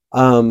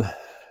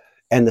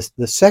 And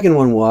the second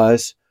one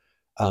was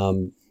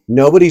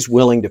nobody's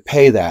willing to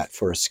pay that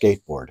for a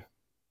skateboard.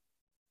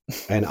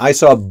 And I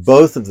saw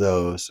both of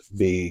those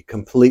be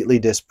completely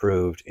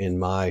disproved in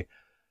my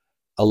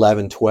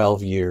 11,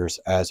 12 years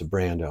as a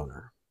brand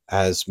owner.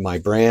 As my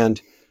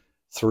brand,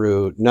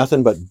 through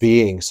nothing but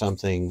being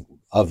something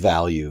of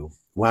value,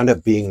 wound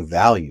up being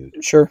valued.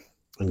 Sure.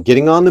 And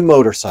getting on the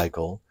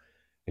motorcycle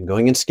and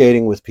going and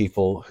skating with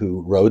people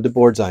who rode the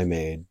boards I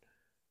made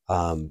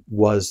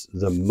was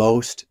the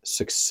most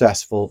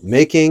successful.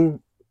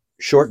 Making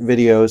short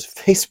videos,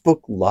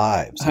 Facebook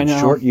Lives, and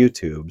short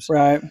YouTubes,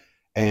 right,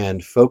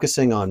 and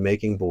focusing on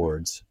making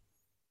boards.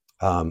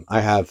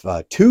 I have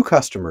 2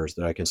 customers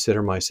that I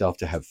consider myself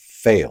to have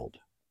failed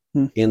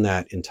in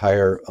that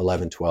entire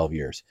 11, 12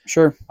 years.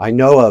 Sure. I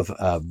know of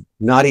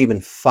not even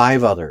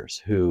 5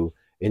 others who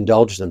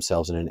indulged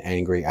themselves in an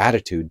angry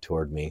attitude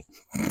toward me,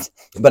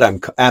 but I'm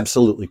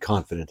absolutely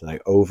confident that I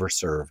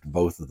overserved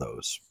both of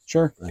those.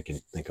 Sure. I can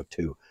think of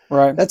 2.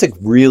 Right. That's a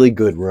really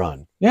good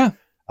run. Yeah.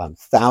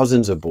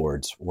 Thousands of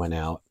boards went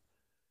out.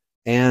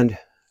 And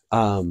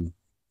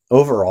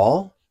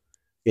overall,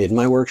 in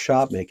my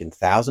workshop making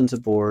thousands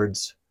of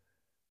boards,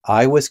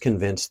 I was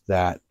convinced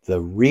that the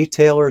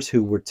retailers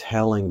who were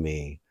telling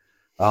me,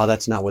 oh,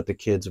 that's not what the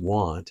kids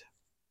want,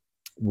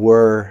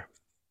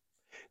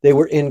 they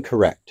were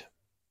incorrect.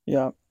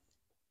 Yeah.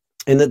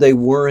 And that they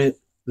weren't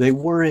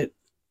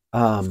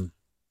um,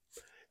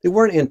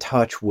 in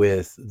touch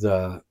with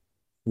the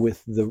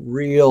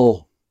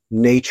real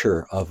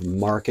nature of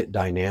market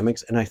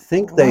dynamics. And I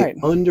think they Right.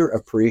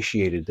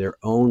 underappreciated their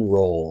own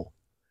role,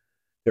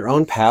 their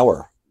own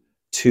power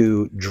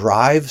to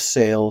drive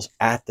sales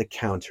at the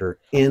counter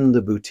in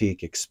the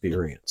boutique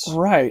experience.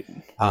 Right.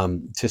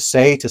 To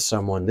say to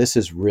someone, this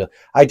is real.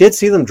 I did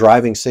see them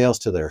driving sales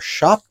to their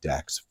shop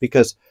decks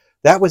because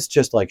that was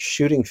just like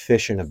shooting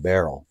fish in a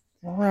barrel.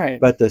 Right.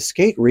 But the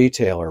skate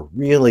retailer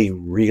really,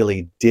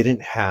 really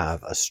didn't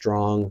have a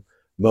strong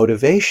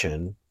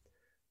motivation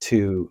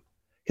to,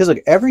 because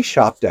like every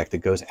shop deck that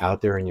goes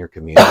out there in your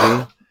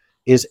community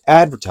is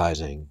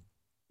advertising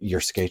your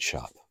skate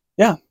shop.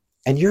 Yeah.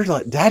 And you're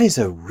like, that is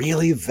a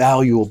really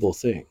valuable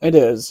thing. It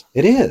is.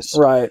 It is.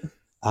 Right.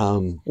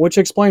 Which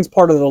explains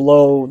part of the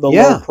low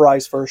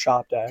price for a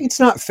shop deck. It's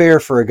not fair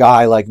for a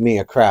guy like me,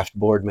 a craft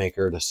board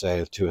maker, to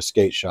say to a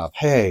skate shop,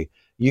 hey,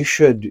 you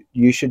should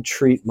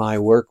treat my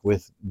work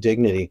with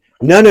dignity.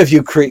 None of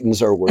you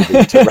cretins are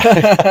worthy to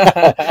write.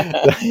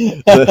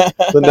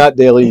 the Nut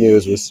Daily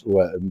News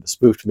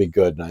spoofed me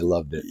good, and I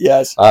loved it.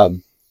 Yes.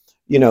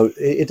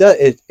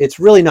 It's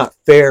really not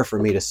fair for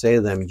me to say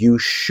to them, you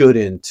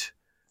shouldn't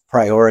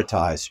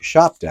prioritize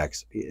shop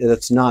decks.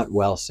 That's not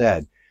well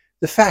said.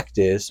 The fact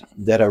is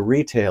that a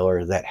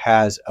retailer that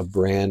has a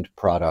brand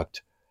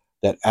product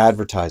that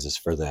advertises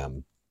for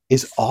them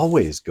is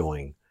always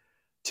going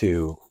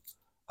to,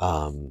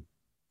 our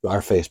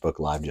Facebook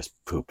Live just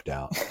pooped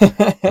out.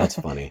 That's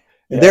funny.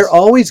 Yes. They're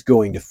always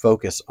going to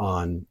focus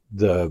on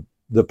the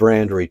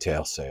brand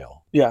retail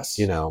sale. Yes.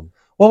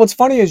 Well, what's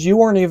funny is you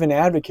weren't even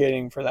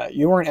advocating for that.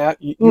 You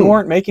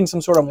weren't making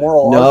some sort of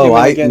moral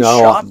argument against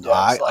shop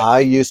decks. I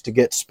used to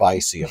get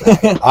spicy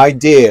about it. I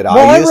did.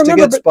 Well, I used to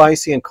get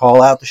spicy and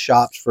call out the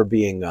shops for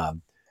being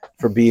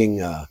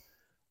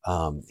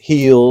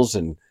heels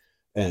and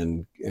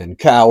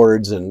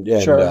cowards and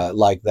sure.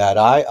 Like that.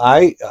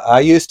 I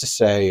used to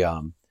say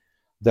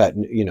that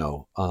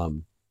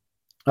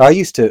I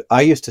used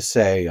to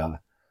say.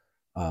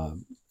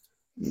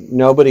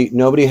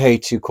 Nobody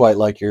hates you quite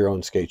like your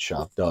own skate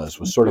shop does,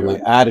 was sort of my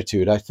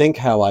attitude. I think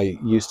how I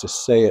used to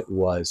say it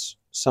was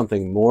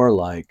something more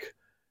like,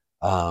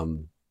 I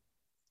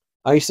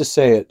used to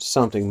say,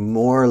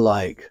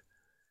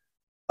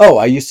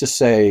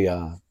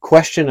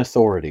 question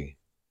authority.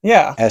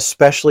 Yeah.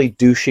 Especially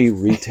douchey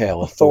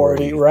retail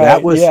authority. Right.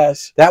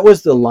 That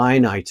was the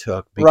line I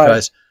took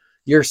because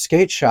your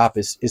skate shop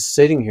is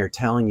sitting here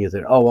telling you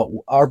that,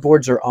 our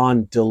boards are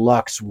on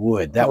deluxe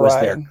wood. That was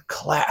their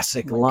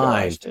classic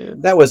line. Gosh,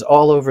 that was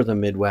all over the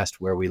Midwest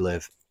where we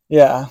live.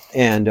 Yeah.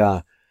 And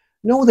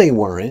no, they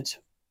weren't.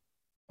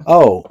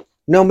 Oh,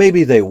 no,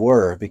 maybe they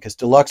were, because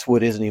deluxe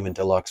wood isn't even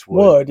deluxe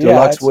wood.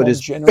 Deluxe wood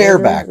is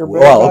bareback wood.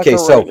 Well, okay,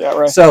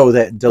 so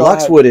that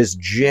deluxe wood is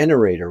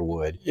generator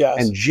wood. Yes.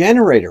 And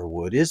generator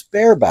wood is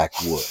bareback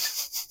wood.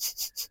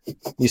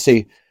 You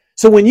see.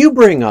 So when you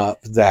bring up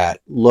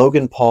that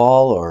Logan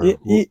Paul or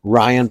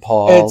Ryan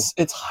Paul,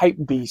 it's Hype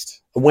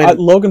Beast.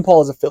 Logan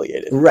Paul is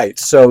affiliated, right?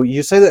 So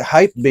you say that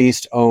Hype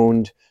Beast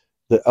owned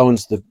the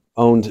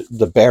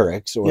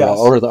barracks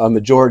or a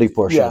majority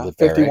portion of the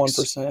barracks,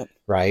 51%,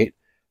 right?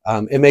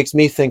 It makes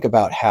me think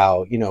about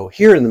how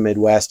here in the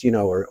Midwest,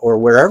 or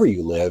wherever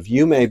you live,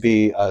 you may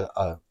be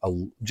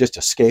just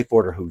a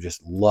skateboarder who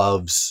just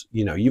loves,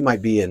 you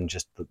might be in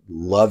just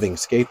loving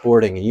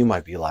skateboarding, and you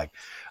might be like,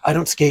 I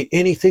don't skate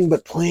anything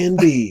but Plan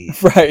B.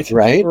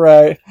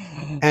 Right.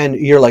 And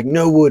you're like,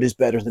 no wood is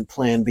better than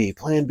Plan B.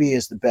 Plan B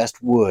is the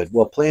best wood.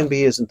 Well, Plan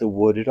B isn't the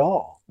wood at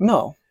all.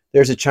 No.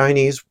 There's a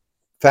Chinese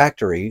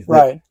factory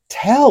that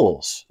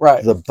tells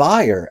the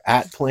buyer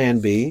at Plan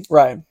B.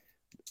 Right.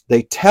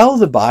 They tell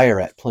the buyer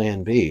at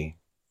Plan B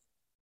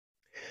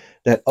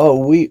that,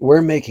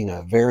 we're making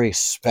a very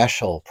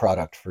special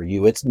product for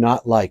you. It's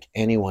not like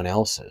anyone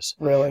else's.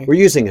 Really? We're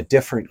using a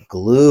different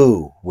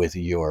glue with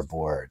your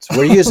boards.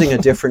 We're using a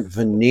different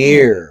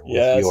veneer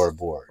with your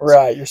boards.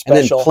 Right, you're special.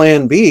 And then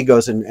Plan B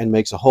goes and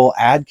makes a whole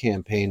ad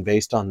campaign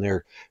based on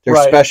their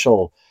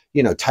special,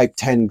 type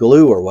 10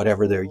 glue or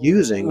whatever they're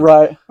using.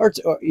 Right. Or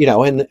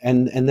and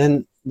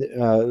then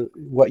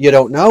what you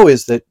don't know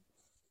is that,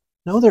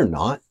 no, they're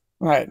not.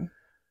 Right.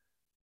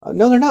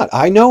 No, they're not.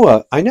 I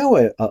know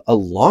a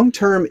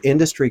long-term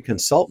industry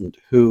consultant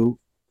who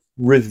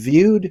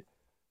reviewed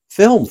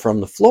film from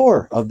the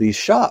floor of these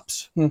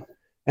shops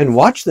and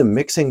watched them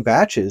mixing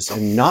batches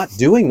and not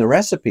doing the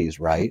recipes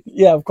right.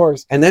 Yeah, of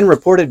course. And then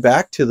reported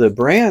back to the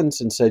brands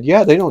and said,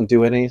 yeah, they don't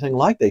do anything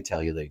like they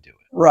tell you they do it.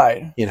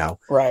 Right.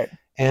 Right.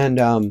 And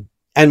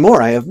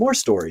more. I have more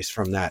stories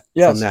from that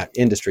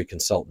industry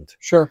consultant.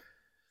 Sure.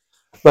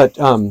 But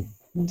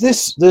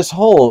this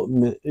whole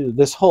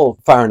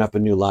firing up a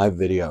new live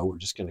video, we're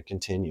just going to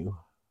continue.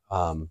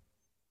 So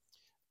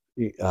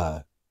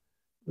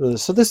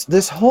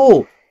this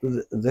whole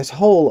this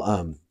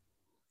whole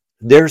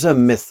there's a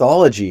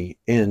mythology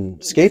in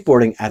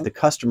skateboarding at the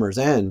customer's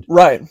end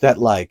Right. that,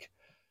 like,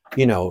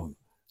 you know,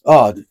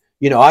 oh,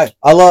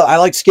 I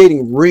like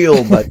skating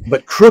real,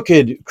 but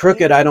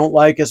crooked I don't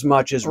like as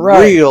much as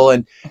Right. real,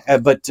 and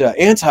but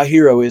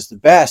Anti-Hero is the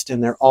best,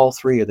 and they're all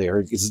three of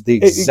there is the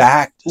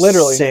exact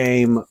literally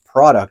same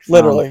product.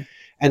 Literally.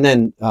 And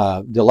then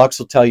Deluxe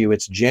will tell you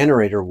it's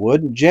Generator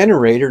wood.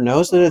 Generator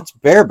knows that it's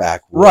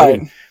bareback wood.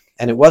 Right.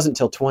 And it wasn't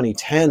until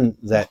 2010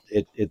 that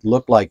it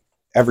looked like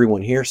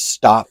everyone here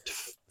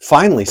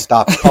finally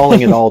stopped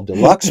calling it all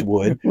Deluxe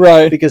wood.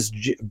 Right. Because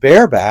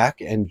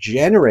Bareback and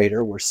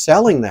Generator were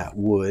selling that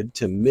wood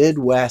to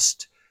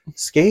Midwest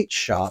skate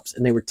shops,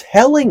 and they were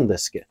telling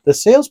the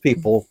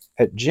salespeople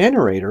at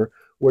Generator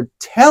were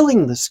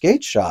telling the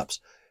skate shops,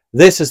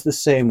 this is the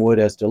same wood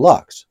as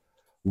Deluxe.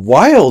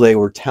 While they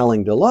were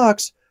telling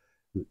Deluxe,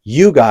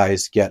 you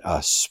guys get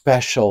a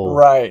special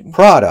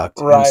product.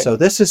 Right. And so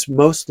this is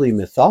mostly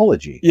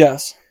mythology.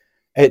 Yes.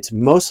 It's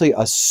mostly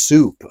a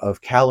soup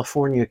of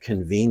California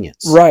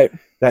convenience. Right.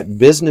 That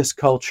business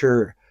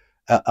culture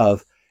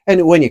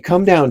and when you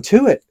come down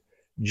to it,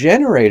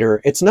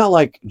 Generator, it's not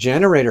like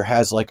Generator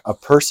has like a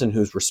person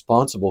who's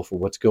responsible for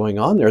what's going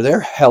on there. They're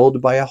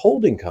held by a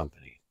holding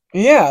company.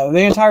 Yeah, the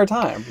entire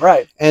time.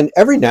 Right. And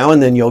every now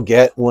and then you'll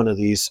get one of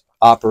these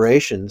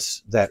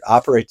operations that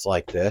operates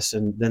like this,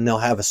 and then they'll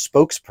have a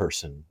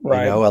spokesperson,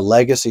 right. A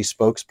legacy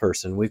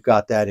spokesperson. We've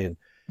got that in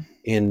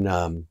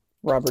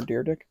Robert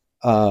Dyrdek.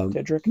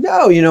 Didrik?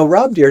 No,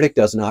 Rob Dyrdek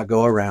does not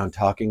go around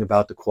talking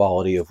about the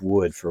quality of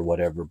wood for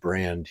whatever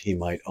brand he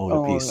might own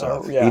a piece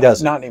of. Yeah, he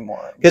doesn't. Not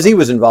anymore. Because he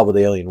was involved with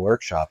Alien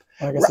Workshop.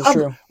 I guess that's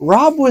true.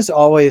 Rob was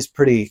always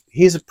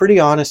he's a pretty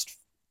honest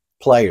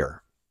player.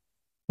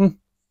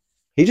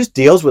 He just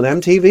deals with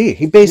MTV.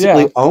 He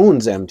basically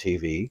owns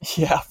MTV.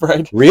 Yeah,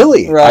 right.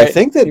 Really? Right. I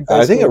think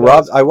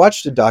Rob, I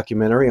watched a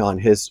documentary on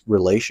his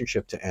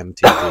relationship to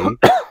MTV.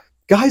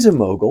 Guy's a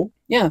mogul.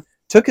 Yeah.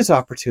 Took his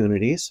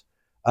opportunities.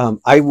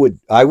 I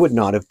would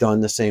not have done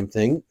the same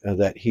thing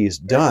that he's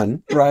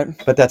done. Right.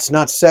 But that's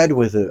not said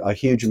with a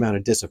huge amount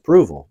of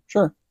disapproval.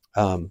 Sure.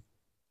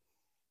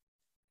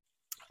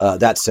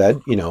 That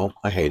said,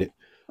 I hate it.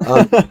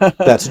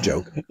 That's a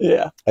joke.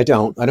 Yeah. I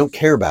don't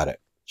care about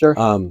it.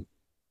 Sure.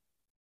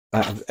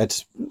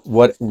 It's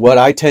what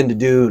I tend to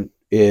do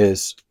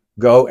is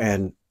go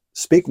and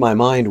speak my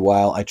mind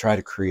while I try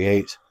to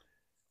create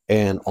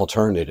an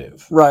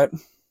alternative. Right.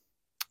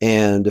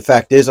 And the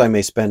fact is, I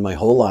may spend my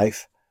whole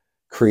life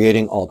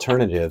creating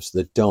alternatives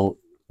that don't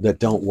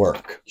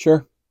work.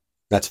 Sure.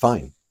 That's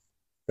fine.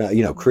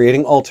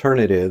 Creating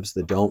alternatives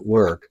that don't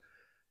work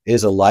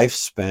is a life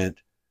spent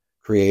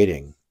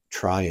creating,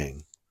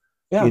 trying.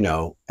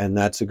 Yeah. And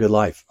that's a good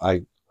life.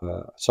 I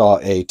saw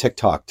a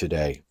TikTok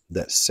today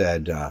that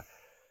said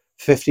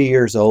 50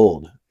 years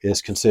old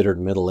is considered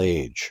middle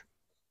age,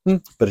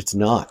 but it's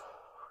not.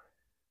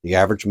 The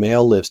average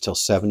male lives till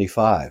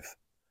 75.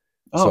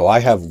 Oh. So I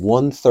have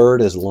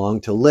 1/3 as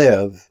long to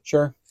live.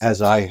 Sure.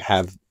 As I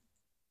have,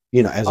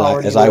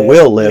 I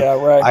will live.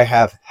 Yeah, right. I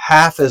have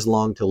half as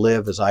long to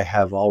live as I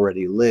have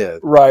already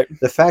lived. Right.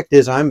 The fact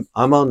is, I'm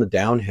on the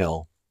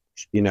downhill.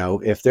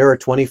 If there are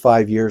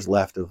 25 years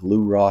left of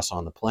Lou Ross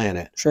on the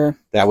planet, sure,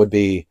 that would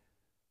be.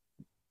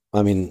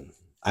 I mean,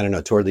 I don't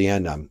know. Toward the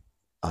end,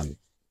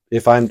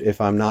 if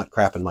I'm not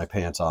crapping my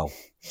pants, I'll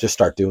just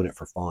start doing it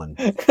for fun.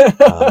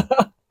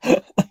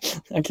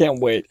 I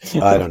can't wait.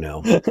 I don't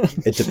know.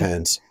 It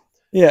depends.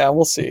 Yeah,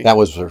 we'll see. That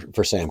was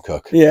for Sam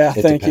Cooke. Yeah,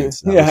 thank you.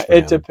 Yeah,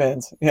 it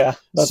depends. Yeah,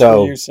 that's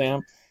for you,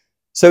 Sam.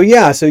 So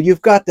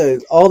you've got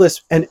all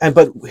this,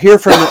 but here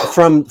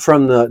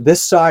from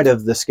this side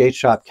of the skate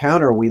shop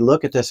counter, we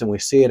look at this and we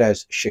see it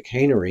as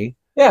chicanery.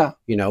 Yeah.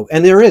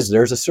 And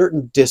there's a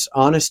certain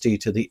dishonesty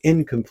to the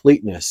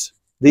incompleteness.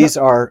 These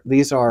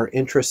are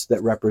interests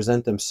that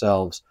represent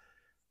themselves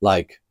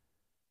like,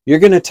 you're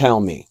going to tell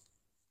me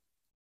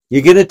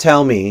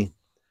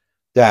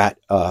that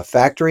a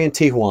factory in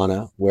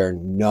Tijuana where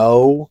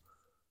no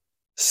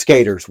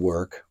skaters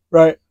work.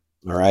 Right.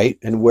 All right.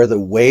 And where the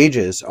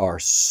wages are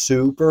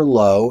super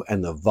low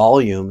and the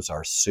volumes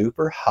are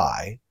super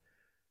high,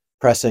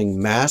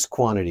 pressing mass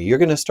quantity. You're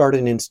going to start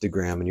an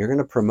Instagram and you're going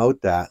to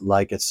promote that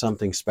like it's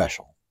something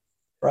special.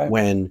 Right.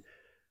 When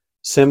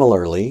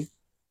similarly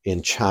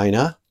in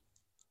China,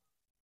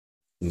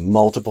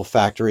 multiple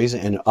factories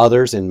and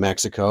others in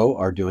Mexico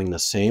are doing the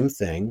same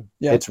thing.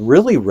 Yeah. It's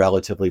really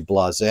relatively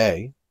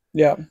blasé.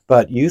 Yeah.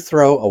 But you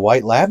throw a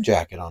white lab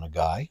jacket on a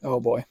guy. Oh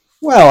boy.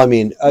 Well, I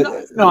mean,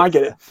 no, I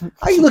get it.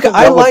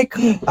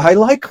 I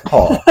like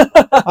Paul.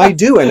 I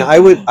do, and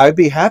I'd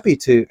be happy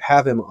to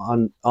have him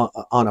on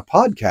a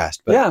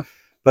podcast. But yeah.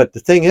 But the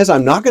thing is,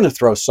 I'm not going to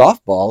throw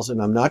softballs,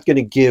 and I'm not going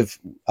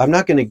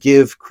to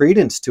give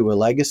credence to a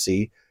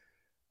legacy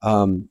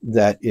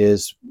that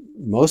is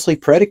mostly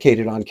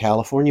predicated on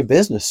California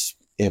business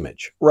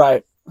image.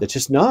 Right. It's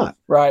just not.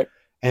 Right.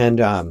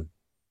 And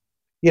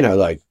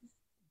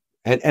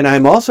And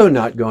I'm also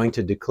not going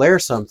to declare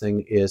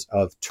something is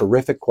of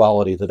terrific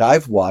quality that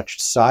I've watched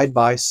side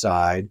by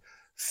side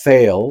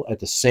fail at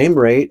the same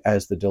rate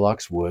as the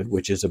deluxe wood,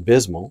 which is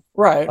abysmal.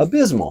 Right.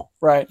 Abysmal.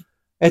 Right.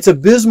 It's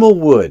abysmal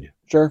wood.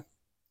 Sure.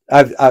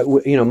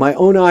 My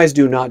own eyes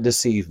do not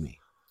deceive me.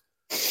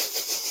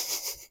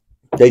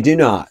 They do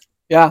not.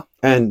 Yeah.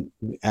 And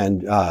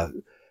that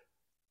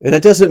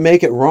doesn't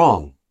make it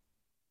wrong.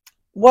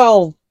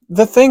 Well,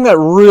 the thing that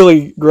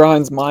really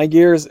grinds my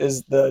gears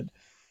is the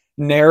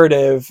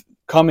narrative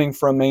coming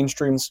from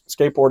mainstream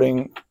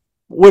skateboarding,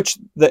 which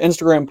the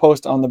Instagram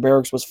post on the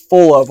Barracks was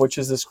full of, which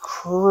is this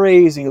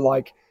crazy,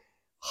 like,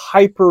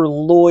 hyper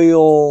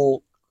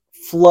loyal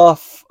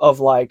fluff of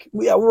like,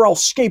 yeah, we're all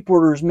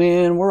skateboarders,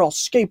 man. We're all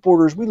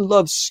skateboarders. We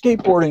love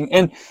skateboarding.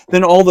 And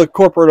then all the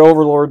corporate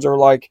overlords are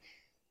like,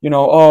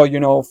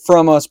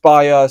 from us,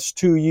 by us,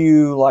 to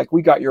you, like,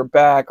 we got your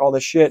back, all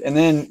this shit. And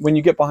then when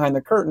you get behind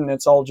the curtain,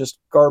 it's all just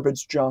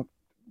garbage, junk,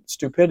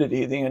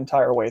 stupidity the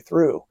entire way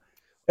through.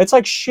 It's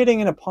like shitting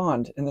in a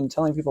pond and then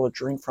telling people to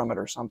drink from it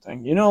or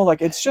something.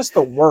 Like, it's just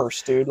the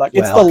worst, dude. Like,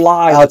 it's the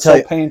lie that's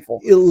so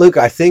painful. Luke,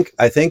 I think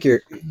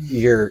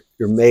you're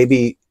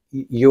maybe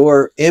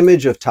your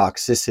image of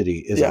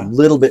toxicity is a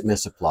little bit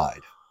misapplied.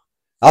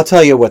 I'll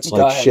tell you what's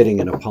like shitting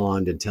in a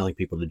pond and telling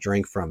people to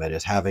drink from it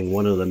is having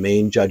one of the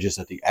main judges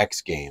at the X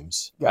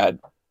Games. God.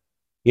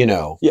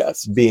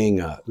 Yes.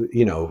 Being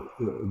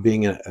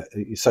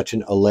such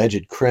an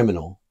alleged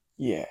criminal.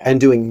 Yeah.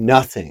 And doing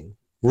nothing.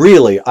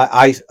 Really,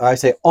 I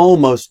say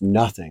almost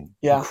nothing.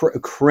 Yeah.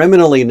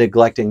 Criminally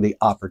neglecting the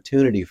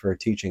opportunity for a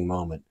teaching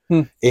moment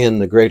in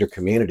the greater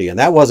community. And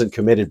that wasn't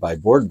committed by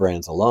board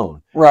brands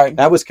alone. Right.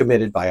 That was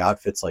committed by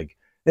outfits like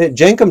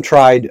Jenkem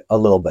tried a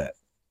little bit.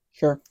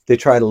 Sure. They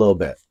tried a little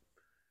bit.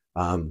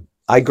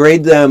 I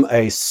grade them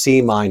a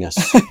C-.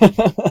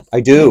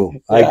 I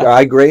do.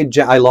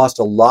 Yeah. I lost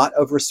a lot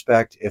of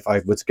respect, if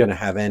I was going to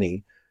have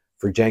any,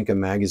 for Jenkem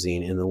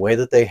magazine in the way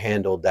that they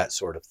handled that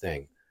sort of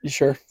thing. You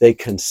sure? They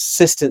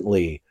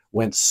consistently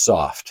went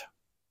soft.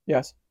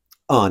 Yes.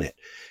 On it.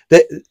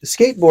 The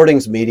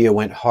skateboarding's media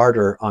went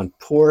harder on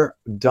poor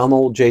dumb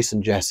old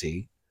Jason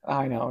Jesse.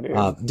 I know,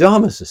 dude.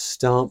 Dumb as a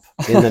stump.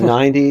 In the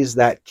 90s,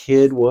 that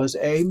kid was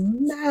a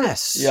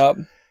mess. Yep.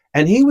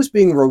 And he was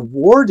being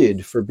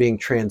rewarded for being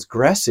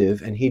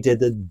transgressive, and he did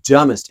the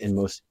dumbest and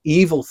most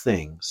evil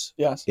things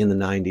in the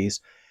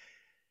 90s.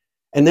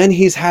 And then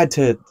he's had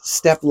to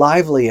step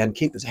lively and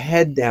keep his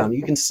head down.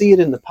 You can see it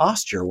in the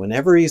posture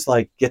whenever he's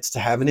like gets to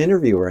have an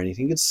interview or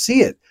anything. You can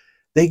see it.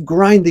 They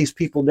grind these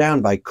people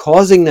down by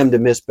causing them to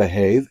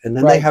misbehave, and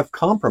then they have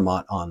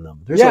compromise on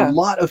them. There's a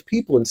lot of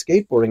people in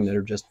skateboarding that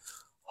are just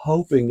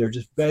hoping, they're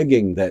just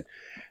begging that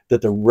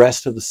the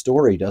rest of the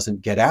story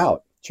doesn't get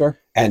out. Sure.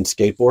 And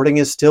skateboarding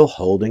is still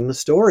holding the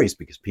stories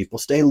because people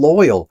stay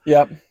loyal.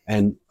 Yep.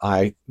 And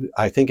I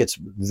think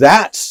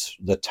that's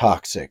the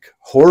toxic,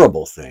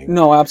 horrible thing.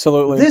 No,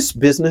 absolutely. This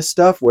business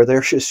stuff where they're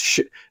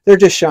just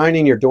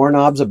shining your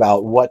doorknobs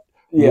about what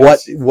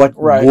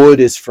wood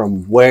is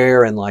from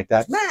where and like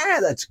that.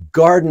 That's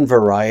garden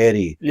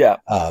variety. Yeah.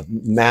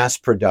 Mass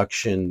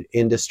production,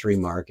 industry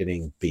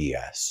marketing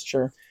BS.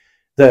 Sure.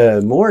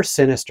 The more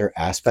sinister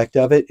aspect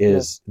of it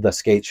is the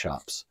skate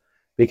shops.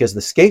 Because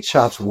the skate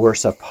shops were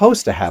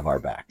supposed to have our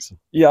backs.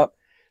 Yep.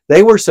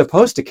 They were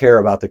supposed to care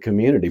about the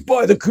community.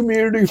 By the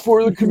community,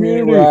 for the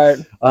community. Right.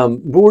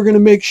 But we're going to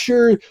make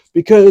sure,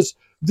 because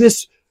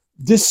this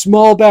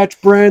small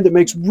batch brand that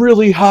makes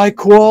really high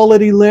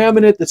quality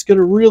laminate that's going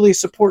to really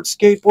support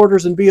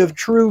skateboarders and be of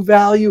true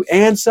value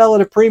and sell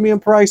at a premium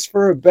price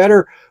for a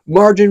better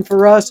margin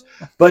for us.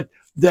 But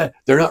they're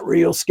not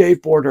real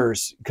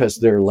skateboarders because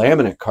they're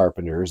laminate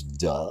carpenters.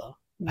 Duh.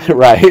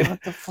 Right.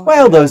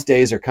 Well, those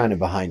days are kind of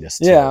behind us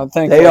too. Yeah,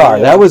 they are.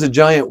 Yeah. That was a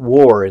giant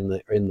war in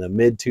the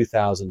mid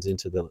 2000s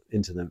into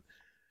the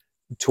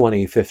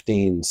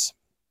 2015s.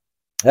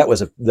 That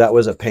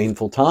was a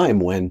painful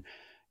time when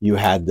you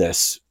had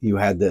this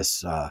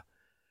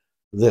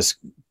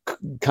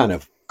kind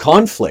of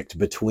conflict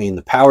between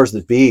the powers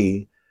that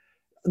be.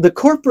 The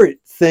corporate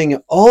thing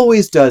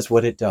always does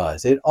what it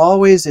does. It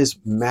always is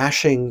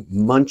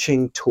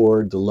munching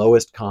toward the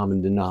lowest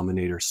common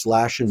denominator,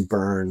 slash and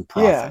burn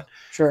profit. Yeah,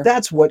 sure.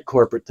 That's what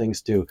corporate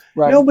things do.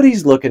 Right.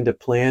 Nobody's looking to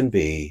plan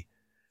B.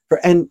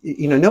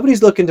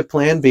 Nobody's looking to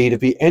plan B to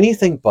be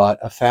anything but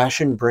a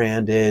fashion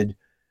branded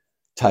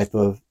type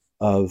of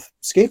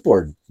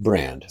skateboard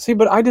brand. See,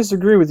 but I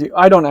disagree with you.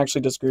 I don't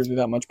actually disagree with you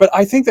that much. But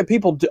I think that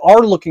people are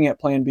looking at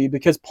Plan B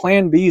because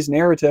Plan B's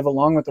narrative,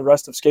 along with the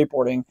rest of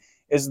skateboarding,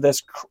 is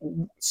this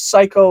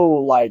psycho,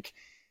 like,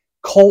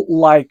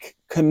 cult-like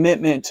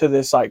commitment to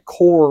this, like,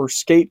 core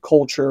skate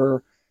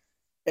culture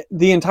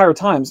the entire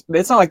time.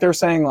 It's not like they're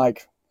saying,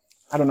 like,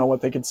 I don't know what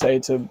they could say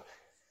to...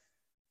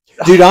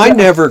 Dude, I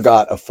never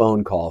got a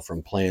phone call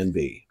from Plan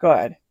B. Go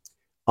ahead.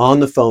 On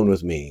the phone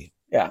with me.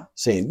 Yeah.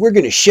 Saying, we're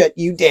going to shut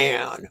you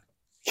down.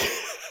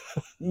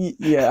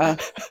 Yeah.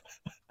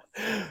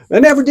 I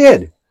never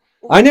did.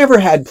 I never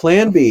had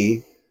Plan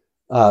B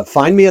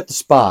find me at the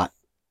spot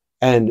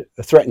and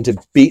threaten to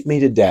beat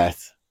me to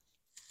death.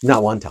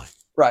 Not one time.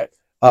 Right.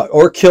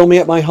 Or kill me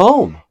at my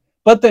home.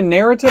 But the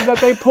narrative that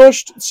they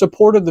pushed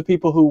supported the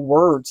people who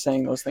were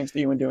saying those things to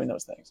you and doing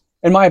those things,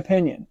 in my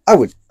opinion. I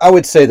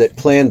would say that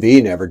Plan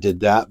B never did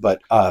that,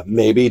 but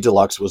maybe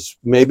Deluxe was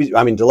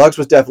Deluxe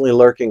was definitely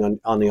lurking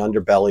on the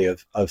underbelly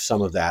of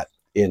some of that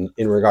in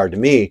regard to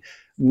me,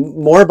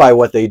 more by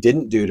what they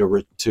didn't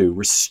do to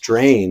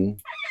restrain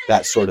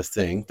that sort of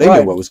thing. They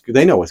Right.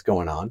 they know what's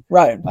going on.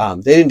 Right.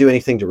 They didn't do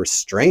anything to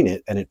restrain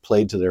it, and it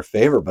played to their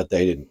favor. But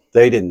they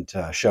didn't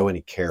show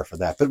any care for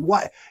that. But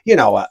why?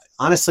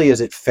 Honestly, is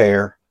it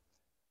fair?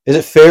 Is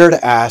it fair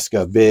to ask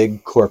a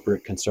big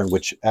corporate concern,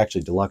 which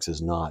actually Deluxe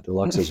is not?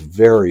 Deluxe is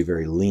very,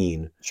 very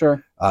lean.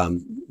 Sure.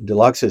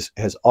 Deluxe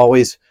has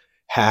always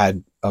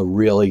had a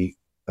really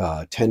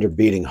tender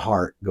beating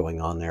heart going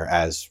on there,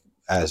 as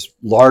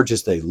large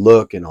as they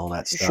look and all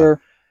that stuff.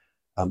 Sure.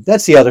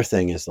 That's the other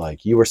thing, is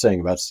like you were saying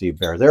about Steve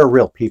Bear. There are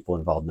real people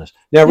involved in this.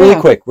 Now, really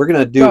quick, we're going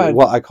to do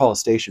what I call a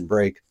station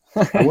break.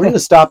 We're going to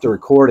stop the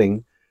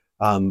recording,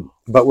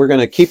 but we're going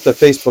to keep the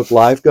Facebook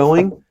Live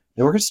going,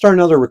 and we're going to start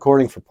another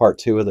recording for part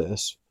 2 of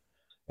this.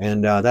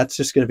 And that's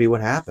just going to be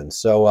what happens.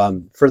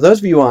 So for those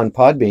of you on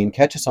Podbean,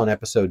 catch us on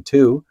episode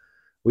 2.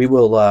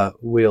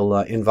 We'll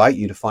invite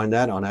you to find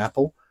that on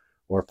Apple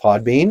or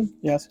Podbean,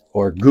 yes,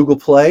 or Google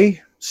Play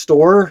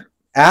Store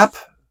app,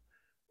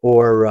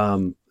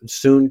 or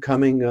soon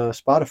coming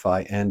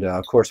Spotify. And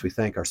of course, we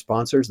thank our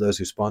sponsors, those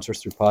who sponsor us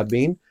through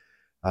Podbean.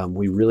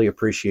 We really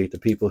appreciate the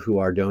people who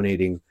are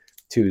donating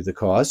to the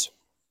cause.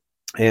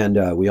 And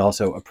we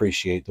also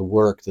appreciate the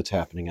work that's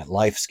happening at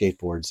Life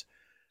Skateboards.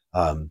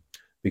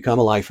 Become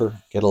a lifer,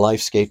 get a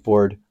Life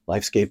Skateboard,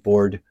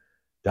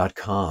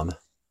 lifeskateboard.com.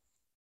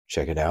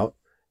 Check it out.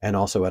 And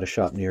also at a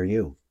shop near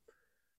you.